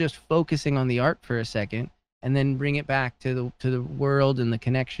stop just focusing on the art for a second and then bring it back to the world and the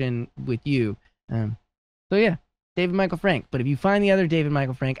connection with you. So yeah, David Michael Frank. But if you find the other David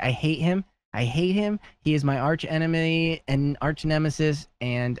Michael Frank, I hate him. He is my arch enemy and arch nemesis,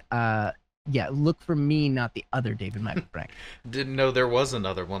 and yeah, look for me, not the other David Michael Frank. Didn't know there was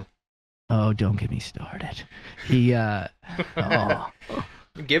another one. Oh, don't get me started. He, oh.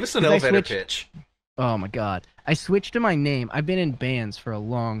 Give us an elevator pitch. Oh my God. I switched to my name. I've been in bands for a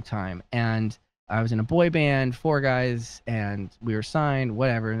long time, and I was in a boy band, 4 guys, and we were signed,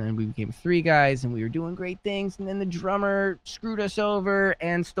 whatever, and then we became 3 guys, and we were doing great things, and then the drummer screwed us over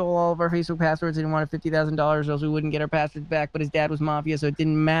and stole all of our Facebook passwords and wanted $50,000, or else we wouldn't get our passwords back, but his dad was mafia, so it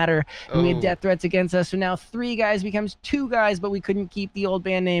didn't matter, and we had death threats against us, so now 3 guys becomes 2 guys, but we couldn't keep the old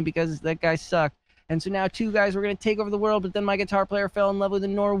band name because that guy sucked. And so now 2 guys were going to take over the world, but then my guitar player fell in love with a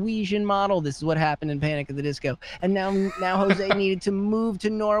Norwegian model. This is what happened in Panic at the Disco. And now Jose needed to move to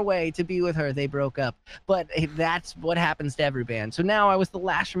Norway to be with her. They broke up. But that's what happens to every band. So now I was the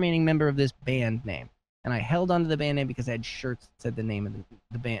last remaining member of this band name. And I held onto the band name because I had shirts that said the name of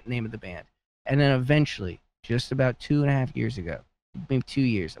the band. And then eventually, just about 2.5 years ago, maybe 2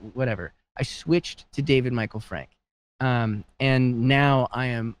 years, whatever, I switched to David Michael Frank. And now I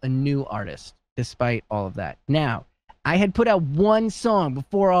am a new artist. Despite all of that. Now, I had put out 1 song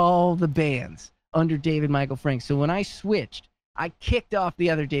before all the bands under David Michael Frank. So when I switched, I kicked off the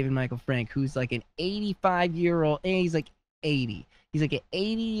other David Michael Frank, who's like an 85-year-old, and he's like 80. He's like an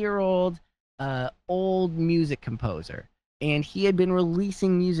 80-year-old old music composer. And he had been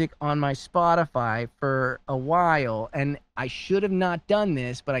releasing music on my Spotify for a while, and I should have not done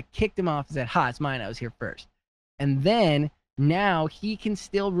this, but I kicked him off and said, ha, it's mine, I was here first. And then now he can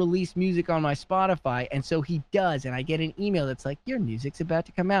still release music on my Spotify, and so he does, and I get an email that's like, your music's about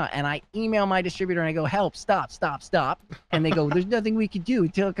to come out, and I email my distributor and I go, help, stop, and they go, there's nothing we could do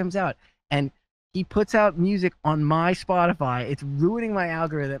until it comes out. And he puts out music on my Spotify. It's ruining my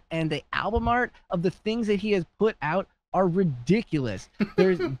algorithm, and the album art of the things that he has put out are ridiculous.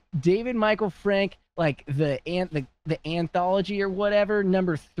 There's David Michael Frank, like the anthology or whatever,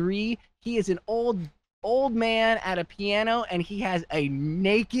 number 3. He is an old man at a piano, and he has a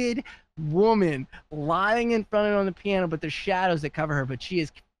naked woman lying in front of him on the piano, but there's shadows that cover her, but she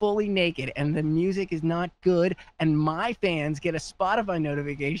is fully naked, and the music is not good, and my fans get a Spotify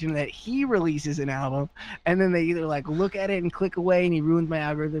notification that he releases an album, and then they either like look at it and click away and he ruins my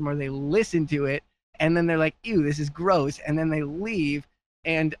algorithm, or they listen to it and then they're like, ew, this is gross, and then they leave.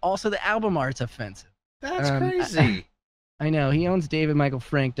 And also the album art's offensive. That's crazy. I know. He owns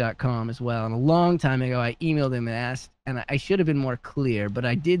davidmichaelfrank.com as well. And a long time ago, I emailed him and asked, and I should have been more clear, but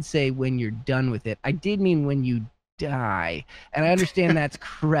I did say when you're done with it. I did mean when you die. And I understand that's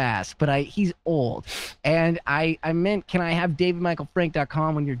crass, but he's old. And I meant, can I have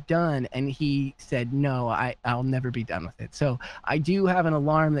davidmichaelfrank.com when you're done? And he said, no, I'll never be done with it. So I do have an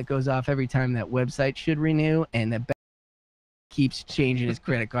alarm that goes off every time that website should renew, and that keeps changing his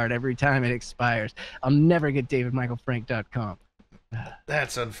credit card every time it expires. I'll never get davidmichaelfrank.com.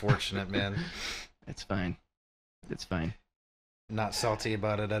 That's unfortunate, man. It's fine. It's fine. Not salty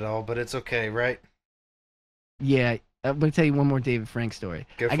about it at all, but it's okay, right? Yeah, I'm gonna tell you one more David Frank story.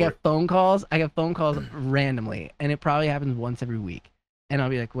 I get phone calls randomly, and it probably happens once every week. And I'll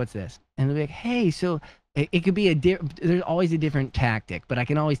be like, "What's this?" And they'll be like, "Hey, so it could be there's always a different tactic, but I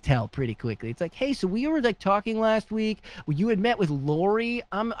can always tell pretty quickly. It's like, hey, so we were like talking last week. Well, you had met with Lori.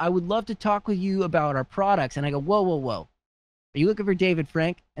 I would love to talk with you about our products." And I go, whoa. Are you looking for David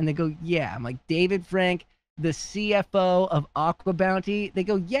Frank? And they go, yeah. I'm like, David Frank, the CFO of Aqua Bounty? They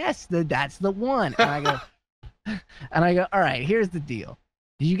go, yes, that's the one. And I go, all right, here's the deal.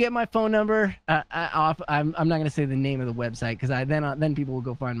 Did you get my phone number? I'm not going to say the name of the website because then people will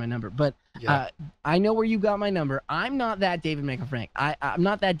go find my number. But yeah. I know where you got my number. I'm not that David Michael Frank. I'm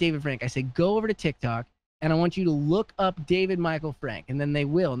not that David Frank. I say, go over to TikTok, and I want you to look up David Michael Frank. And then they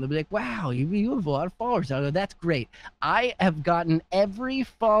will. And they'll be like, wow, you have a lot of followers. I go, that's great. I have gotten every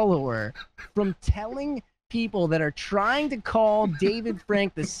follower from telling people that are trying to call David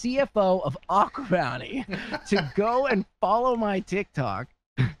Frank, the CFO of Aqua Bounty, to go and follow my TikTok.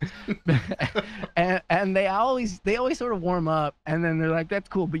 and they always sort of warm up, and then they're like, that's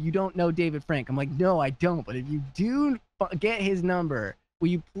cool, but you don't know David Frank. I'm like, no, I don't, but if you do get his number, will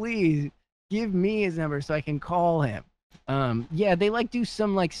you please give me his number so I can call him? Yeah, they like do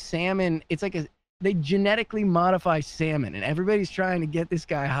some like salmon. It's like they genetically modify salmon, and everybody's trying to get this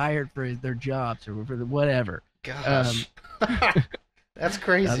guy hired for their jobs or for whatever. Gosh. That's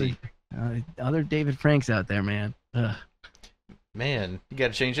crazy. Other David Franks out there, man. Ugh. Man, you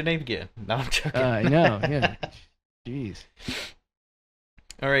gotta change your name again. No, I'm joking. I know, yeah. Jeez.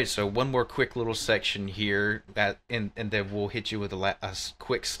 All right, so one more quick little section here, and then we'll hit you with a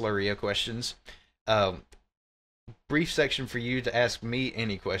quick slurry of questions. Brief section for you to ask me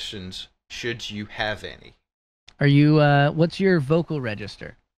any questions, should you have any. Are you? What's your vocal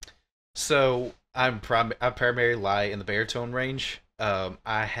register? So I primarily lie in the baritone range.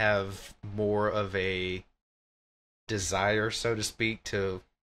 I have more of a desire, so to speak, to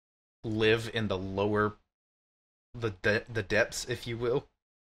live in the lower, the depths, if you will.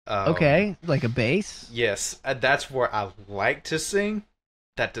 Okay, like a bass? Yes, that's where I like to sing.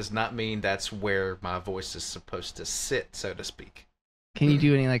 That does not mean that's where my voice is supposed to sit, so to speak. Can you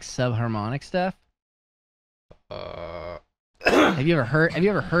do any like subharmonic stuff? Have you ever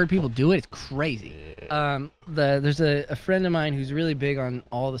heard people do it? It's crazy. There's a friend of mine who's really big on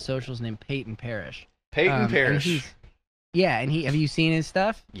all the socials named Peyton Parrish. Peyton Parrish. And have you seen his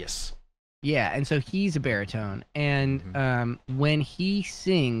stuff? Yes. Yeah, and so he's a baritone, and when he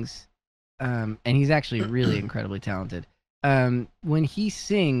sings, and he's actually really incredibly talented. When he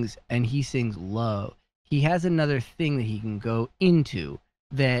sings and he sings low, he has another thing that he can go into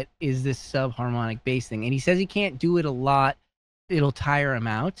that is this subharmonic bass thing, and he says he can't do it a lot; it'll tire him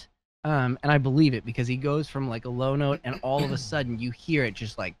out. And I believe it because he goes from like a low note, and all of a sudden you hear it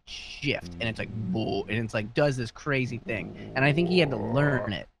just like shift, and it's like boo, and it's like does this crazy thing. And I think he had to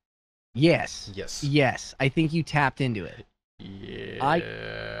learn it. Yes. I think you tapped into it.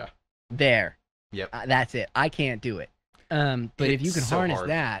 Yeah. There. Yep. That's it. I can't do it. But if you can harness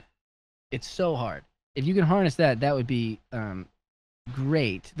that, it's so hard. If you can harness that, that would be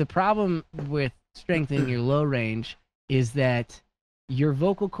great. The problem with strengthening your low range is that your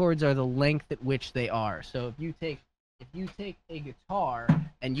vocal cords are the length at which they are. So if you take a guitar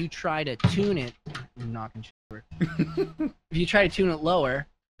and you try to tune it, I'm knocking shit over. If you try to tune it lower,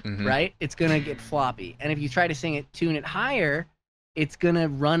 right, it's gonna get floppy. And if you try to tune it higher, it's gonna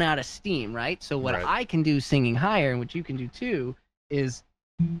run out of steam, right? So what Right. I can do singing higher, and what you can do too, is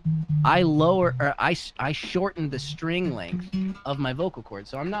I lower or I shorten the string length of my vocal cord.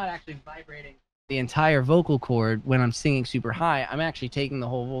 So I'm not actually vibrating the entire vocal cord when I'm singing super high. I'm actually taking the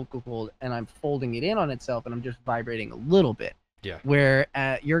whole vocal cord and I'm folding it in on itself, and I'm just vibrating a little bit. Yeah. Where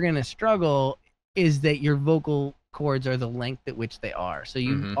you're gonna struggle is that your vocal cords are the length at which they are. So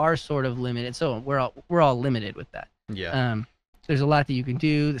you are sort of limited. So we're all limited with that. Yeah. There's a lot that you can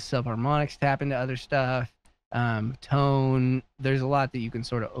do. The subharmonics tap into other stuff. Tone. There's a lot that you can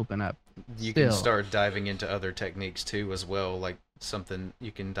sort of open up. You can start diving into other techniques too as well, like something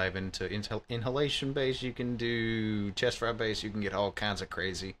you can dive into inhalation bass, you can do chest fry bass, you can get all kinds of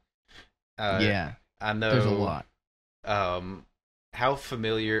crazy. Yeah. I know There's a lot. How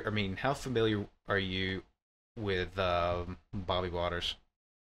familiar are you with Bobby Waters?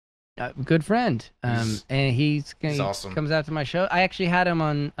 Good friend. And he awesome. Comes out to my show. I actually had him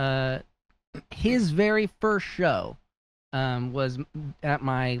on his very first show was at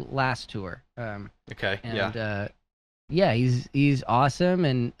my last tour. Okay. And yeah, he's awesome,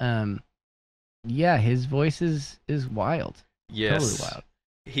 and yeah, his voice is wild. Yes. Totally wild.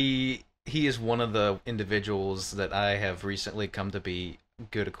 He is one of the individuals that I have recently come to be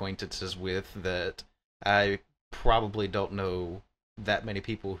good acquaintances with, that I probably don't know that many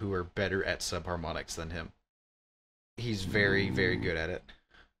people who are better at subharmonics than him. He's very, very good at it.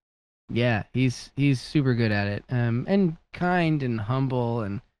 Yeah, he's super good at it, and kind and humble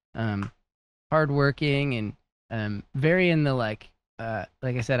and hardworking, and very in the like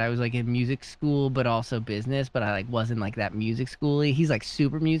I said, I was like in music school but also business, but I like wasn't like that music schooly. He's like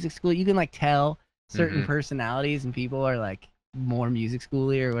super music school. You can like tell certain personalities and people are like more music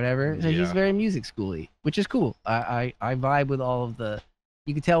schooly or whatever. So he's very music schooly, which is cool. I vibe with all of the.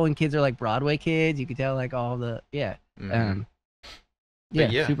 You can tell when kids are like Broadway kids. You can tell like all the yeah.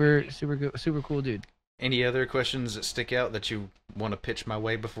 Yeah, super cool dude. Any other questions that stick out that you want to pitch my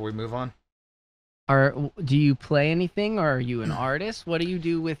way before we move on? Do you play anything, or are you an artist? What do you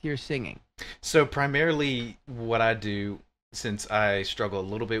do with your singing? So primarily what I do, since I struggle a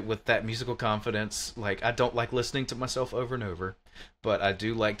little bit with that musical confidence, like I don't like listening to myself over and over, but I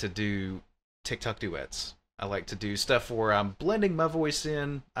do like to do TikTok duets. I like to do stuff where I'm blending my voice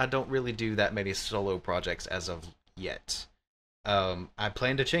in. I don't really do that many solo projects as of yet. I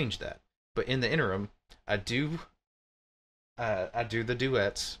plan to change that, but in the interim, I do the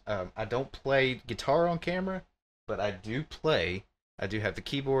duets. I don't play guitar on camera, but I do have the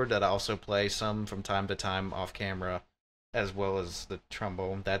keyboard that I also play some from time to time off camera, as well as the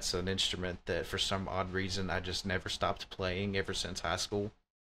trombone. That's an instrument that for some odd reason I just never stopped playing ever since high school,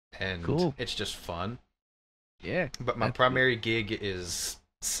 and it's just fun. Yeah. But my primary gig is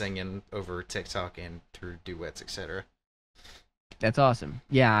singing over TikTok and through duets, etc. That's awesome.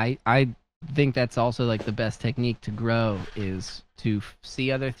 Yeah, I think that's also like the best technique to grow is to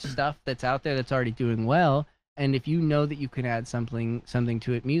see other stuff that's out there that's already doing well, and if you know that you can add something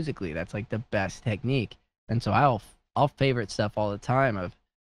to it musically, that's like the best technique. And so I'll favorite stuff all the time of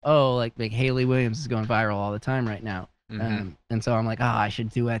like Haley Williams is going viral all the time right now. And so I'm like, I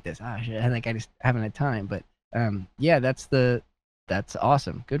should duet this. I just haven't had time, but yeah, that's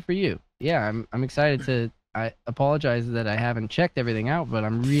awesome. Good for you. Yeah, I'm excited to. I apologize that I haven't checked everything out, but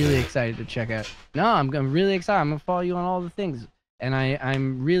I'm really excited to check out. No, I'm really excited. I'm gonna follow you on all the things, and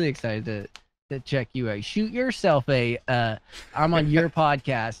I'm really excited to check you out. Shoot yourself I'm on your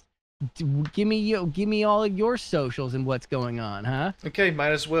podcast. Give me all of your socials and what's going on, huh? Okay,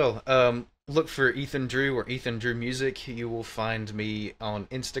 might as well. Look for Ethan Drew or Ethan Drew Music. You will find me on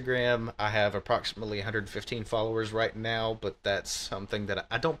Instagram. I have approximately 115 followers right now, but that's something that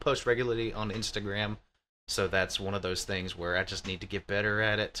I don't post regularly on Instagram. So that's one of those things where I just need to get better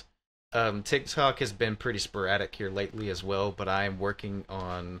at it. TikTok has been pretty sporadic here lately as well, but I am working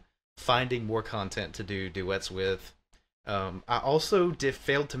on finding more content to do duets with. I also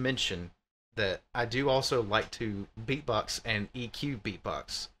failed to mention that I do also like to beatbox and EQ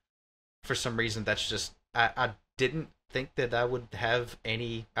beatbox. For some reason, that's just I didn't think that I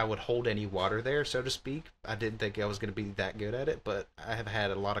would hold any water there, so to speak. I didn't think I was going to be that good at it, but I have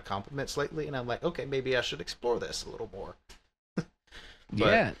had a lot of compliments lately, and I'm like, okay, maybe I should explore this a little more.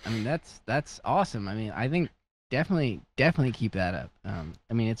 Yeah, I mean that's awesome. I mean, I think definitely keep that up.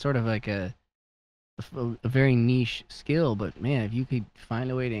 I mean, it's sort of like a very niche skill, but man, if you could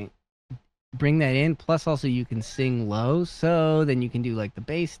find a way to bring that in, plus also you can sing low, so then you can do like the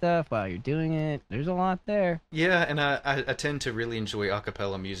bass stuff while you're doing it. There's a lot there. Yeah, and I tend to really enjoy a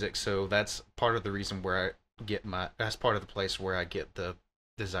cappella music, so that's part of the reason where that's part of the place where I get the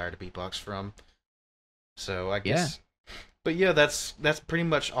desire to beatbox from. So I guess But yeah, that's pretty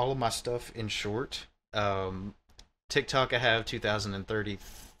much all of my stuff in short. TikTok, I have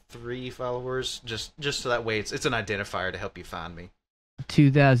 2,033 followers. Just so that way it's an identifier to help you find me.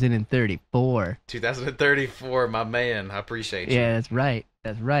 2034. 2034, my man. I appreciate you. Yeah, that's right.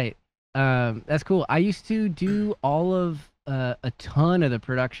 That's right. That's cool. I used to do all of a ton of the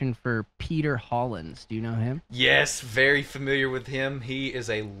production for Peter Hollins. Do you know him? Yes, very familiar with him. He is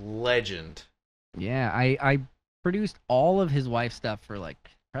a legend. Yeah, I produced all of his wife's stuff for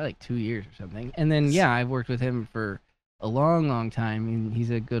probably 2 years or something. And then yeah, I've worked with him for a long time. I mean, he's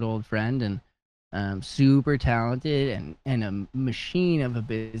a good old friend and super talented and a machine of a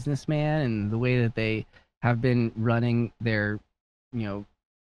businessman, and the way that they have been running their,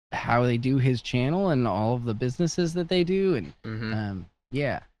 how they do his channel and all of the businesses that they do, and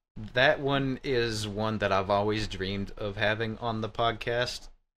yeah. That one is one that I've always dreamed of having on the podcast.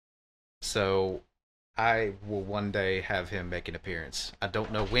 So I will one day have him make an appearance. I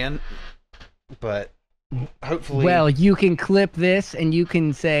don't know when, but hopefully. Well, you can clip this and you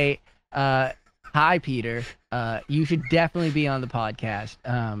can say, hi, Peter. You should definitely be on the podcast.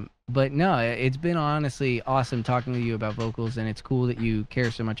 But no, it's been honestly awesome talking with you about vocals, and it's cool that you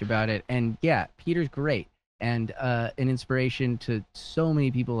care so much about it. And yeah, Peter's great and an inspiration to so many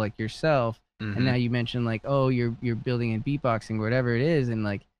people like yourself. Mm-hmm. And now you mentioned you're building in beatboxing or whatever it is,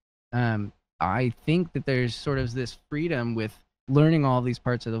 and I think that there's sort of this freedom with learning all these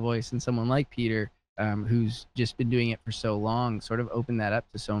parts of the voice, and someone like Peter, who's just been doing it for so long, sort of opened that up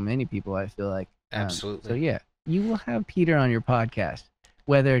to so many people, I feel like. Absolutely. So yeah, you will have Peter on your podcast,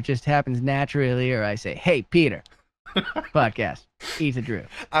 whether it just happens naturally or I say, hey, Peter, podcast, Ethan Drew.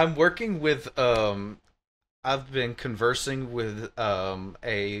 I'm working with, I've been conversing with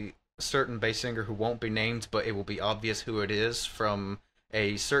a certain bass singer who won't be named, but it will be obvious who it is, from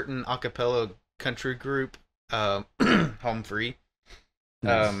a certain a cappella country group, Home Free.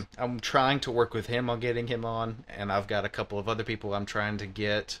 Nice. I'm trying to work with him on getting him on, and I've got a couple of other people I'm trying to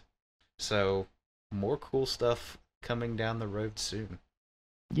get. So more cool stuff coming down the road soon.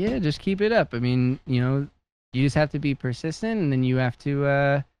 Yeah, just keep it up. I mean, you just have to be persistent, and then you have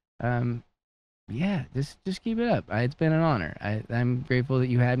to, just keep it up. It's been an honor. I'm grateful that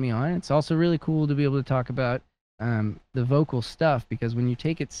you had me on. It's also really cool to be able to talk about the vocal stuff, because when you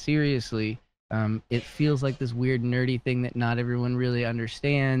take it seriously, it feels like this weird nerdy thing that not everyone really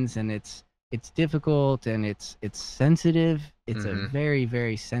understands, and it's difficult, and it's sensitive. It's a very,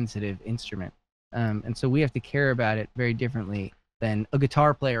 very sensitive instrument, and so we have to care about it very differently than a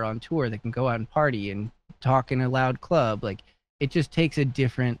guitar player on tour that can go out and party and talk in a loud club. Like, it just takes a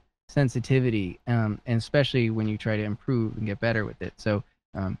different sensitivity, and especially when you try to improve and get better with it. So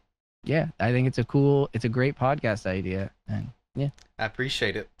yeah, I think it's a great podcast idea, and yeah, I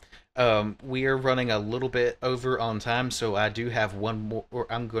appreciate it. We are running a little bit over on time, so I do have one more, or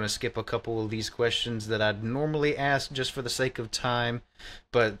I'm going to skip a couple of these questions that I'd normally ask just for the sake of time,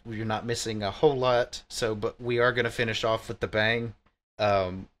 but you're not missing a whole lot. But we are going to finish off with the bang.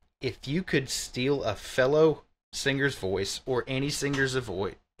 If you could steal a fellow singer's voice, or any singer's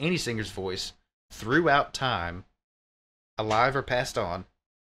voice throughout time, alive or passed on,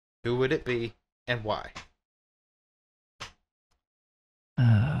 who would it be and why?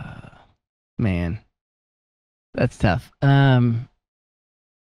 Man, that's tough. There's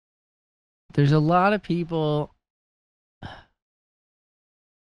a lot of people.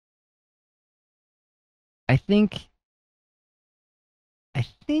 I think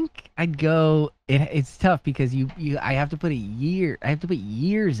I'd go. It's tough because I have to put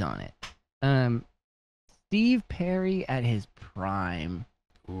years on it. Steve Perry at his prime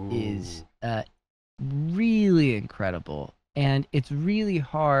is really incredible, and it's really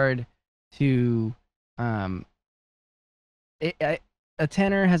hard to a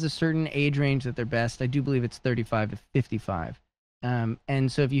tenor has a certain age range that they're best. I do believe it's 35 to 55. And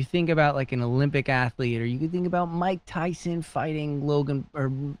so if you think about like an Olympic athlete, or you could think about Mike Tyson fighting Logan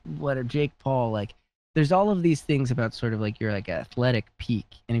or Jake Paul, like there's all of these things about sort of like your like athletic peak.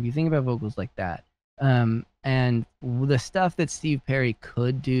 And if you think about vocals like that, and the stuff that Steve Perry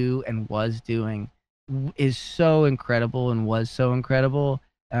could do and was doing is so incredible and was so incredible.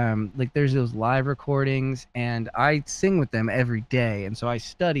 Like there's those live recordings, and I sing with them every day, and so I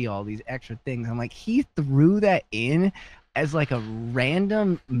study all these extra things. I'm like, he threw that in as like a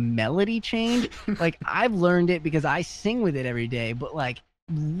random melody change. Like I've learned it because I sing with it every day, but like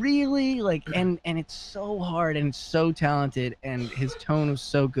really like, and it's so hard and it's so talented, and his tone was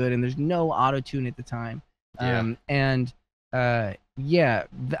so good, and there's no auto-tune at the time. I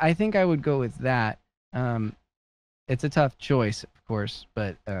think I would go with that. it's a tough choice, of course,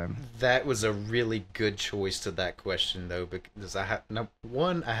 but That was a really good choice to that question, though, because I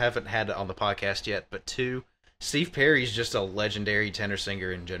haven't had it on the podcast yet, but two, Steve Perry's just a legendary tenor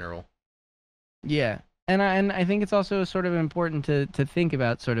singer in general. yeah. And I think it's also sort of important to think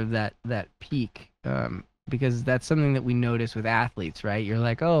about sort of that peak, because that's something that we notice with athletes, right? You're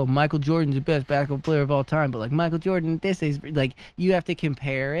like, oh, Michael Jordan's the best basketball player of all time, but like Michael Jordan, this is like you have to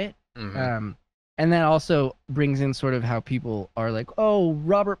compare it. Mm-hmm. And that also brings in sort of how people are like, oh,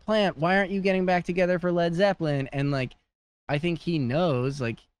 Robert Plant, why aren't you getting back together for Led Zeppelin? And like, I think he knows,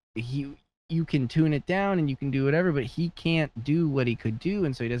 like, you can tune it down and you can do whatever, but he can't do what he could do,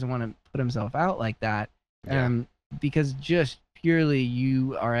 and so he doesn't want to put himself out like that. Yeah. Because just purely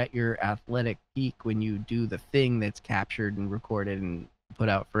you are at your athletic peak when you do the thing that's captured and recorded and put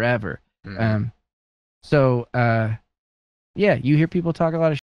out forever. Mm-hmm. Yeah, you hear people talk a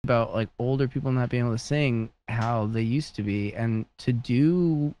lot of shit about like older people not being able to sing how they used to be, and to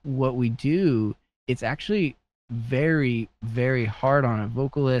do what we do, it's actually very, very hard on a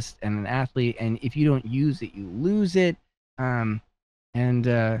vocalist and an athlete, and if you don't use it, you lose it.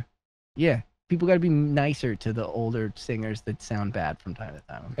 Yeah, people got to be nicer to the older singers that sound bad from time to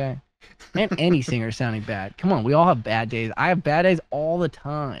time, okay? And any singer sounding bad. Come on, we all have bad days. I have bad days all the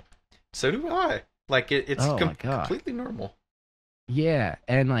time. So do I. Like, it's Oh my God. completely normal. Yeah,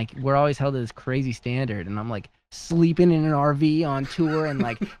 and like we're always held to this crazy standard, and I'm like sleeping in an RV on tour, and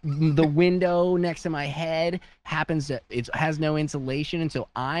like the window next to my head it has no insulation, and so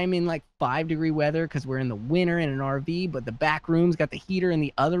I'm in like 5-degree weather because we're in the winter in an RV, but the back room's got the heater in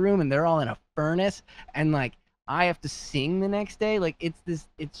the other room, and they're all in a furnace, and like I have to sing the next day. Like it's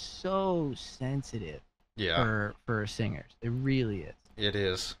so sensitive. Yeah. For singers, it really is. It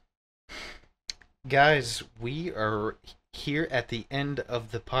is. Guys, we are here at the end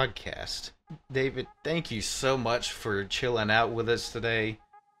of the podcast. David, thank you so much for chilling out with us today.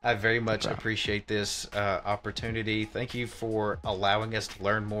 I very much appreciate this opportunity. Thank you for allowing us to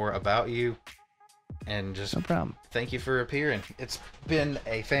learn more about you. And just No problem. thank you for appearing. It's been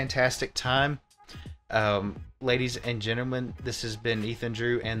a fantastic time. Ladies and gentlemen, this has been Ethan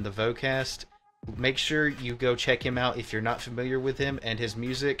Drew and the Vocast. Make sure you go check him out if you're not familiar with him and his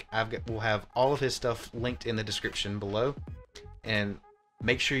music. We'll have all of his stuff linked in the description below. And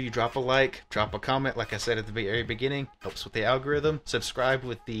make sure you drop a like, drop a comment, like I said at the very beginning. Helps with the algorithm. Subscribe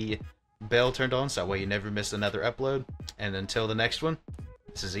with the bell turned on so that way you never miss another upload. And until the next one,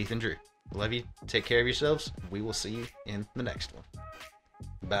 this is Ethan Drew. Love you. Take care of yourselves. We will see you in the next one.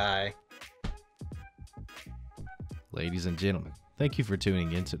 Bye. Ladies and gentlemen, thank you for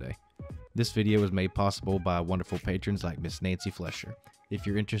tuning in today. This video was made possible by wonderful patrons like Miss Nancy Flesher. If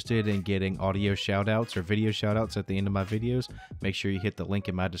you're interested in getting audio shoutouts or video shoutouts at the end of my videos, make sure you hit the link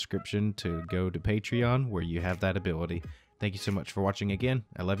in my description to go to Patreon where you have that ability. Thank you so much for watching again.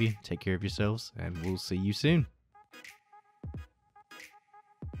 I love you. Take care of yourselves, and we'll see you soon.